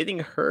keep getting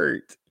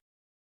hurt.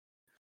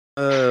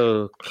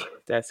 Oh,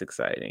 that's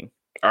exciting.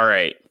 All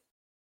right.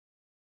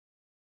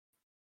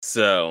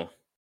 So,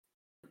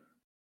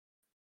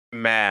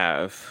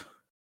 Mav,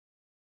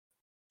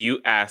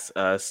 you asked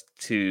us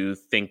to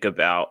think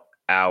about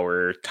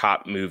our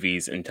top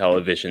movies and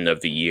television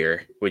of the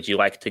year. Would you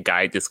like to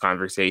guide this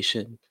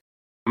conversation?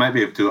 I might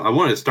be able to. I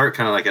wanted to start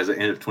kind of like as an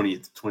end of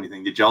 2020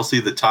 thing. Did y'all see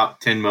the top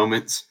 10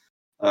 moments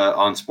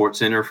on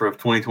SportsCenter for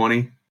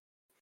 2020?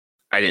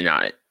 I did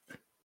not.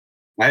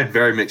 I had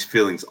very mixed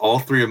feelings. All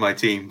 3 of my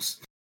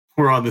teams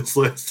were on this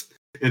list,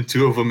 and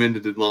 2 of them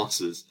ended in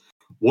losses.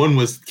 One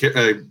was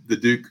the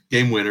Duke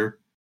game winner.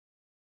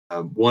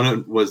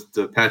 One was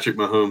the Patrick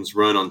Mahomes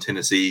run on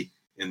Tennessee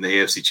in the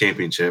AFC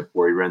Championship,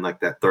 where he ran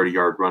like that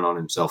 30-yard run on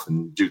himself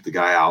and juked the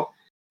guy out.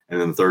 And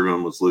then the third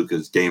one was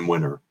Luka's game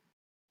winner.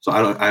 So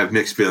I have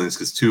mixed feelings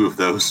because 2 of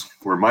those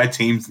were my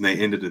teams and they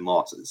ended in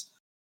losses.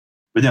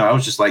 But no, I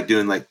was just like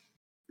doing like,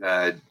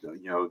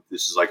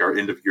 this is like our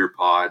end of year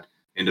pod,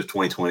 end of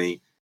 2020,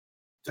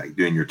 like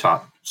doing your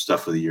top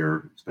stuff of the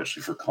year,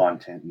 especially for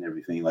content and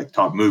everything, like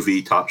top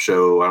movie, top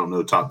show, I don't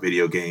know, top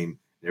video game,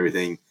 and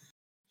everything.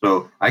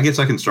 So I guess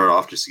I can start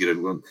off just to get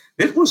it.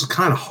 It was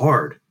kind of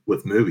hard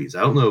with movies.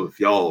 I don't know if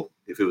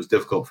it was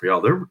difficult for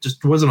y'all. There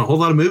just wasn't a whole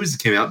lot of movies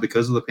that came out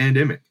because of the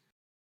pandemic.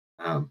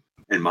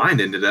 And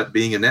mine ended up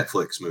being a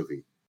Netflix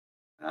movie.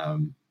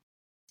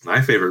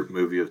 My favorite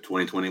movie of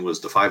 2020 was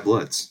The Five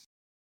Bloods.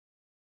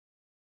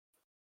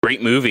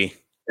 Great movie.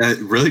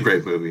 Really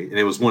great movie. And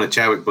it was one of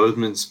Chadwick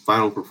Boseman's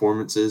final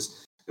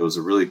performances. It was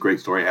a really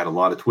great story. It had a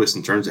lot of twists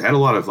and turns. It had a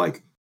lot of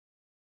like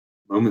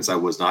moments I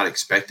was not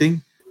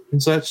expecting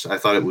and such. I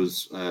thought it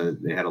was,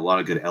 they had a lot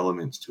of good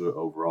elements to it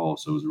overall.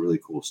 So it was a really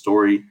cool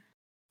story.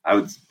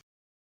 I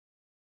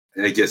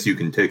guess you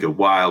can take a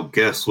wild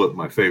guess what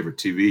my favorite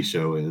TV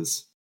show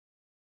is.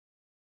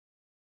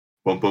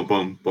 Boom, boom,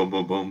 boom, boom,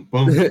 boom, boom,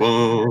 boom,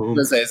 boom.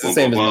 It's the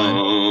same as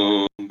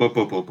mine. Boom,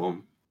 boom, boom,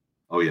 boom.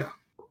 Oh, yeah.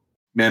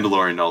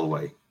 Mandalorian all the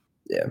way.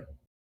 Yeah.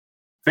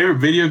 Favorite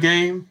video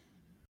game?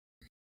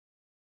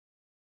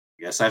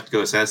 I guess I have to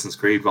go Assassin's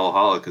Creed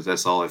Valhalla because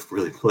that's all I've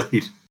really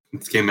played.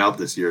 It came out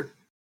this year.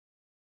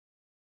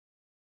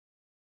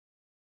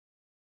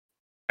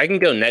 I can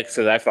go next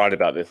because I've thought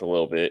about this a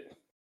little bit.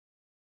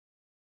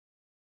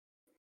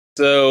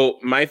 So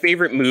my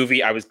favorite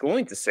movie, I was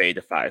going to say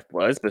The Five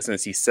Bloods, but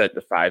since you said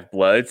The Five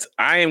Bloods,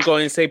 I am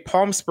going to say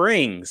Palm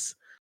Springs.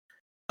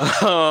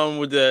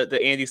 The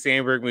Andy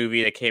Samberg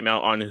movie that came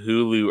out on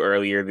Hulu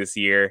earlier this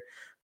year.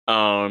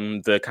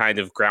 The kind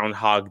of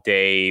Groundhog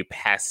Day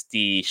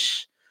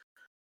pastiche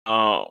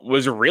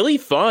was really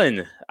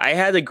fun. I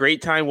had a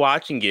great time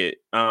watching it.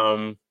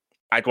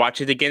 I'd watch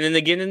it again and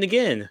again and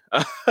again.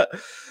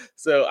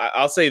 So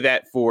I'll say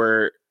that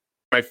for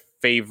my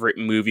favorite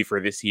movie for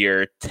this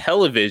year.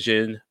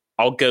 Television,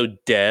 I'll go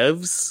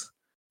Devs.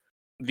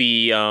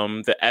 The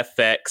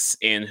FX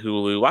and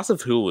Hulu, lots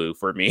of Hulu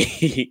for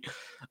me.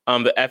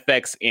 The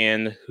FX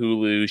and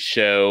Hulu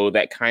show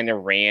that kind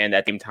of ran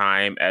at the same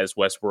time as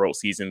Westworld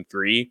Season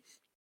 3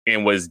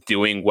 and was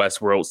doing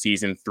Westworld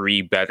Season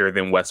 3 better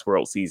than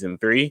Westworld Season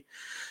 3.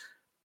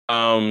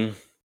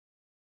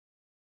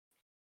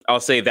 I'll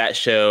say that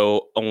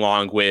show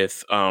along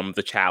with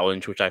The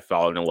Challenge, which I've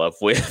fallen in love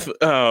with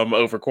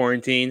over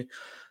quarantine.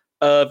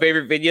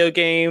 Favorite video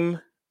game?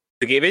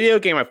 The video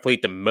game I've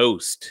played the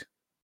most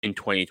in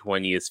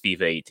 2020 is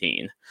FIFA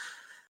 18.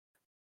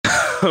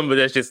 But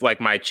that's just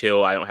like my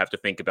chill. I don't have to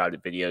think about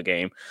it video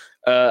game.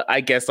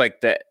 I guess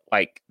like the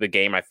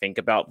game I think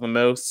about the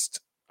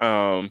most,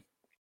 I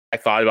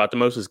thought about the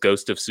most was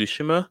Ghost of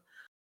Tsushima.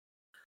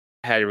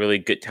 I had a really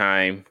good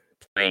time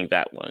playing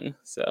that one.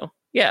 So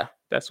yeah,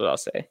 that's what I'll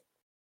say.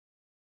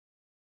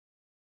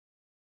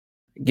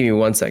 Give me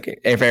 1 second.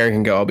 If Aaron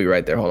can go, I'll be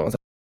right there. Hold on.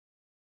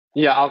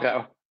 Yeah, I'll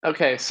go.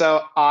 Okay,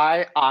 so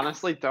I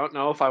honestly don't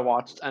know if I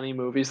watched any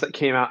movies that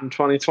came out in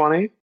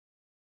 2020.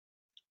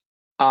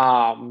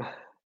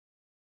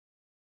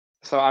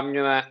 So I'm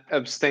gonna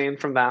abstain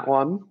from that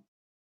one.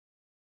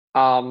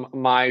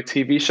 My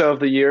TV show of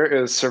the year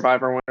is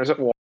Survivor Winners at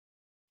War.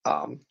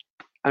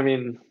 I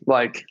mean,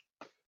 like,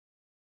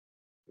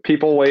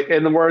 people wait.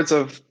 In the words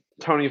of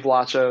Tony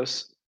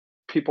Vlachos,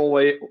 people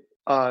wait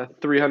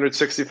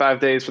 365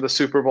 days for the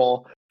Super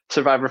Bowl.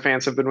 Survivor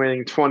fans have been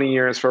waiting 20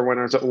 years for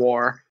Winners at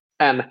War,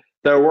 And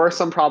there were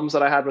some problems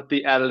that I had with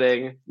the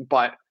editing,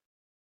 but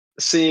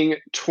seeing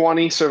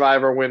 20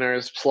 Survivor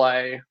winners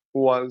play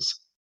was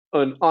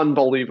an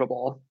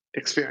unbelievable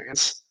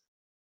experience.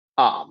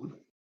 And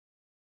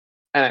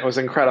it was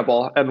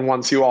incredible. And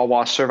once you all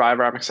watch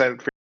Survivor, I'm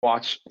excited for you to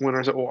watch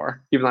Winners at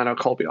War, even though I know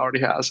Colby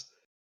already has.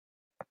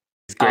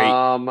 It's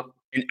great.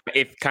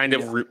 It kind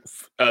of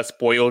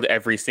spoiled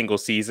every single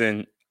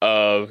season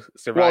of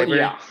Survivor. Well,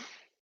 yeah.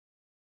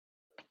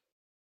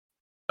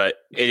 But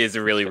it is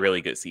a really,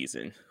 really good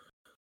season.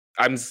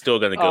 I'm still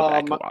going to go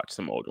back and watch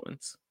some old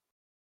ones.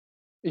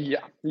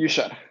 Yeah, you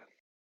should.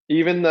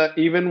 Even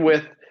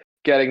with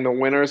getting the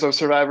winners of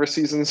Survivor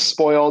seasons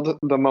spoiled,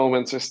 the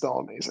moments are still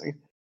amazing.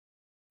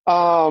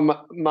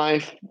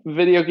 My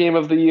video game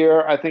of the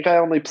year, I think I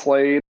only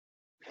played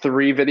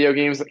 3 video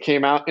games that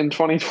came out in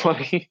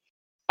 2020,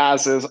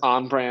 as is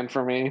on brand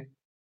for me.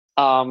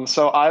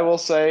 So I will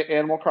say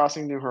Animal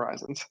Crossing New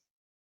Horizons.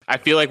 I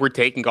feel like we're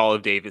taking all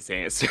of David's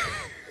answers.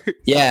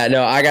 Yeah,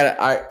 no, I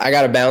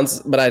gotta bounce,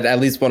 but I at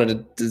least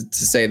wanted to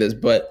say this.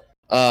 But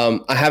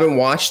I haven't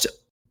watched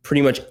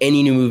pretty much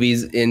any new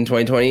movies in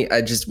 2020.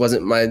 I just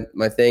wasn't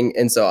my thing,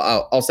 and so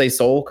I'll say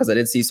Soul because I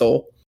did see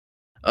Soul.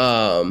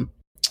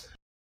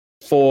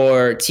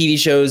 For TV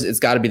shows, it's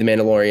got to be The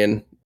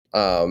Mandalorian.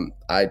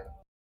 I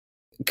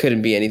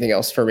couldn't be anything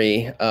else for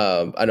me.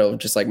 I know,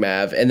 just like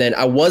Mav. And then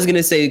I was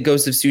gonna say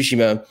Ghost of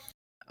Tsushima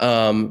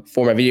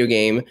for my video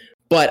game,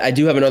 but I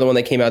do have another one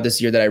that came out this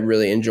year that I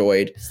really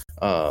enjoyed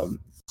and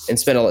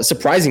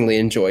surprisingly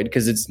enjoyed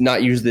because it's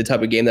not usually the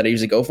type of game that I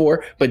usually go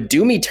for. But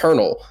Doom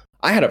Eternal,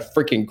 I had a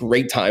freaking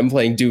great time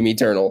playing Doom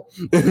Eternal,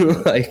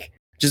 like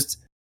just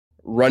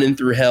running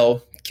through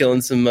hell,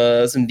 killing some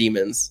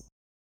demons.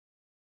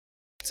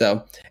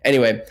 So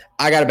anyway,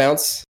 I gotta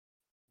bounce.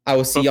 I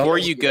will see y'all. Before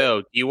you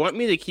go, do you want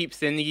me to keep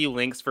sending you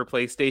links for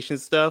PlayStation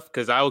stuff?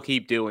 Because I will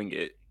keep doing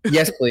it.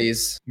 Yes,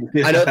 please.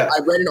 I know. I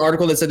read an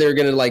article that said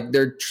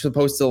they're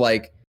supposed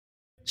to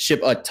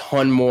ship a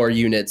ton more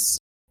units,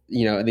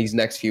 in these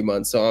next few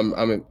months. So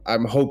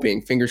I'm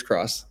hoping, fingers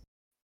crossed.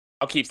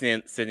 I'll keep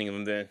sending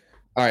them then.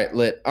 All right,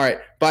 lit. All right,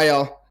 bye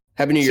y'all.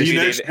 Happy New Year. See you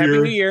next year. Happy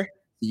New Year.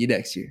 See you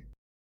next year.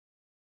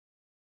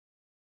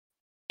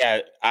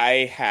 Yeah,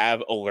 I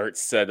have alerts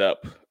set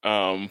up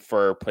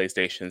for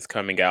PlayStations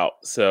coming out.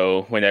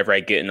 So whenever I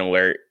get an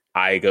alert,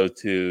 I go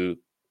to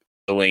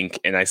the link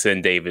and I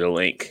send David a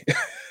link.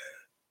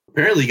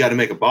 Apparently, you got to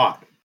make a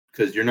bot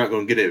because you're not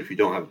going to get it if you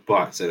don't have a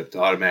bot set up to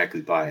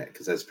automatically buy it.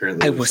 Because that's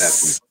apparently what's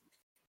happening.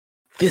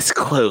 This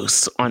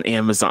close on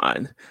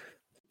Amazon.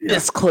 Yeah.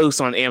 This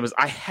close on Amazon.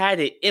 I had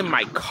it in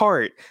my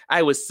cart.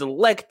 I was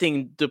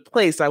selecting the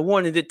place I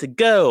wanted it to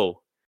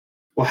go.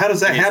 Well, how does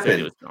that happen?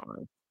 It was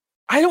gone.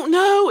 I don't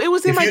know. It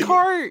was in my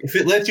cart. If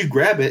it lets you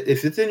grab it,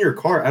 if it's in your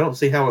cart, I don't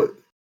see how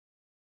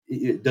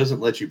it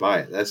doesn't let you buy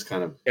it. That's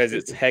kind of because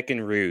it's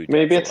heckin' rude.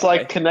 Maybe it's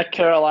like Connect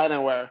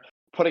Carolina, where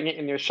putting it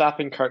in your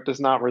shopping cart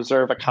does not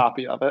reserve a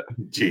copy of it.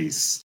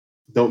 Jeez,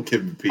 don't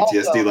give me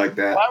PTSD also, like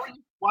that.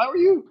 Why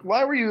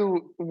were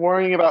you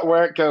worrying about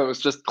where it goes?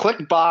 Just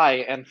click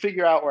buy and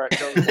figure out where it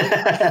goes.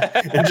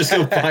 And just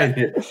go find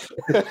it.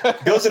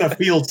 It goes in a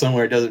field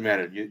somewhere. It doesn't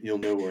matter. You'll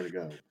know where to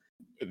go.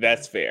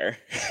 That's fair.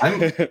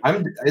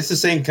 It's the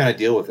same kind of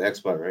deal with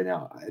Xbox right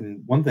now.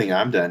 And one thing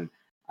I'm done,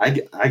 I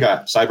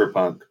got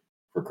Cyberpunk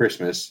for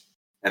Christmas,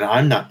 and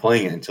I'm not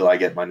playing it until I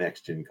get my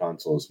next gen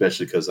console,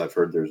 especially because I've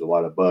heard there's a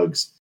lot of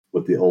bugs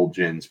with the old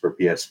gens for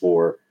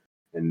PS4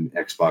 and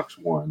Xbox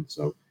One.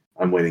 So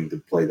I'm waiting to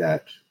play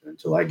that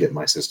until I get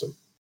my system.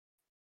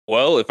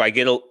 Well, if I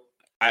get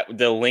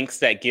the links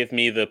that give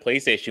me the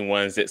PlayStation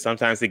ones, that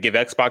sometimes they give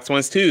Xbox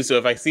ones too. So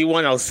if I see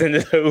one, I'll send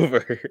it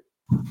over.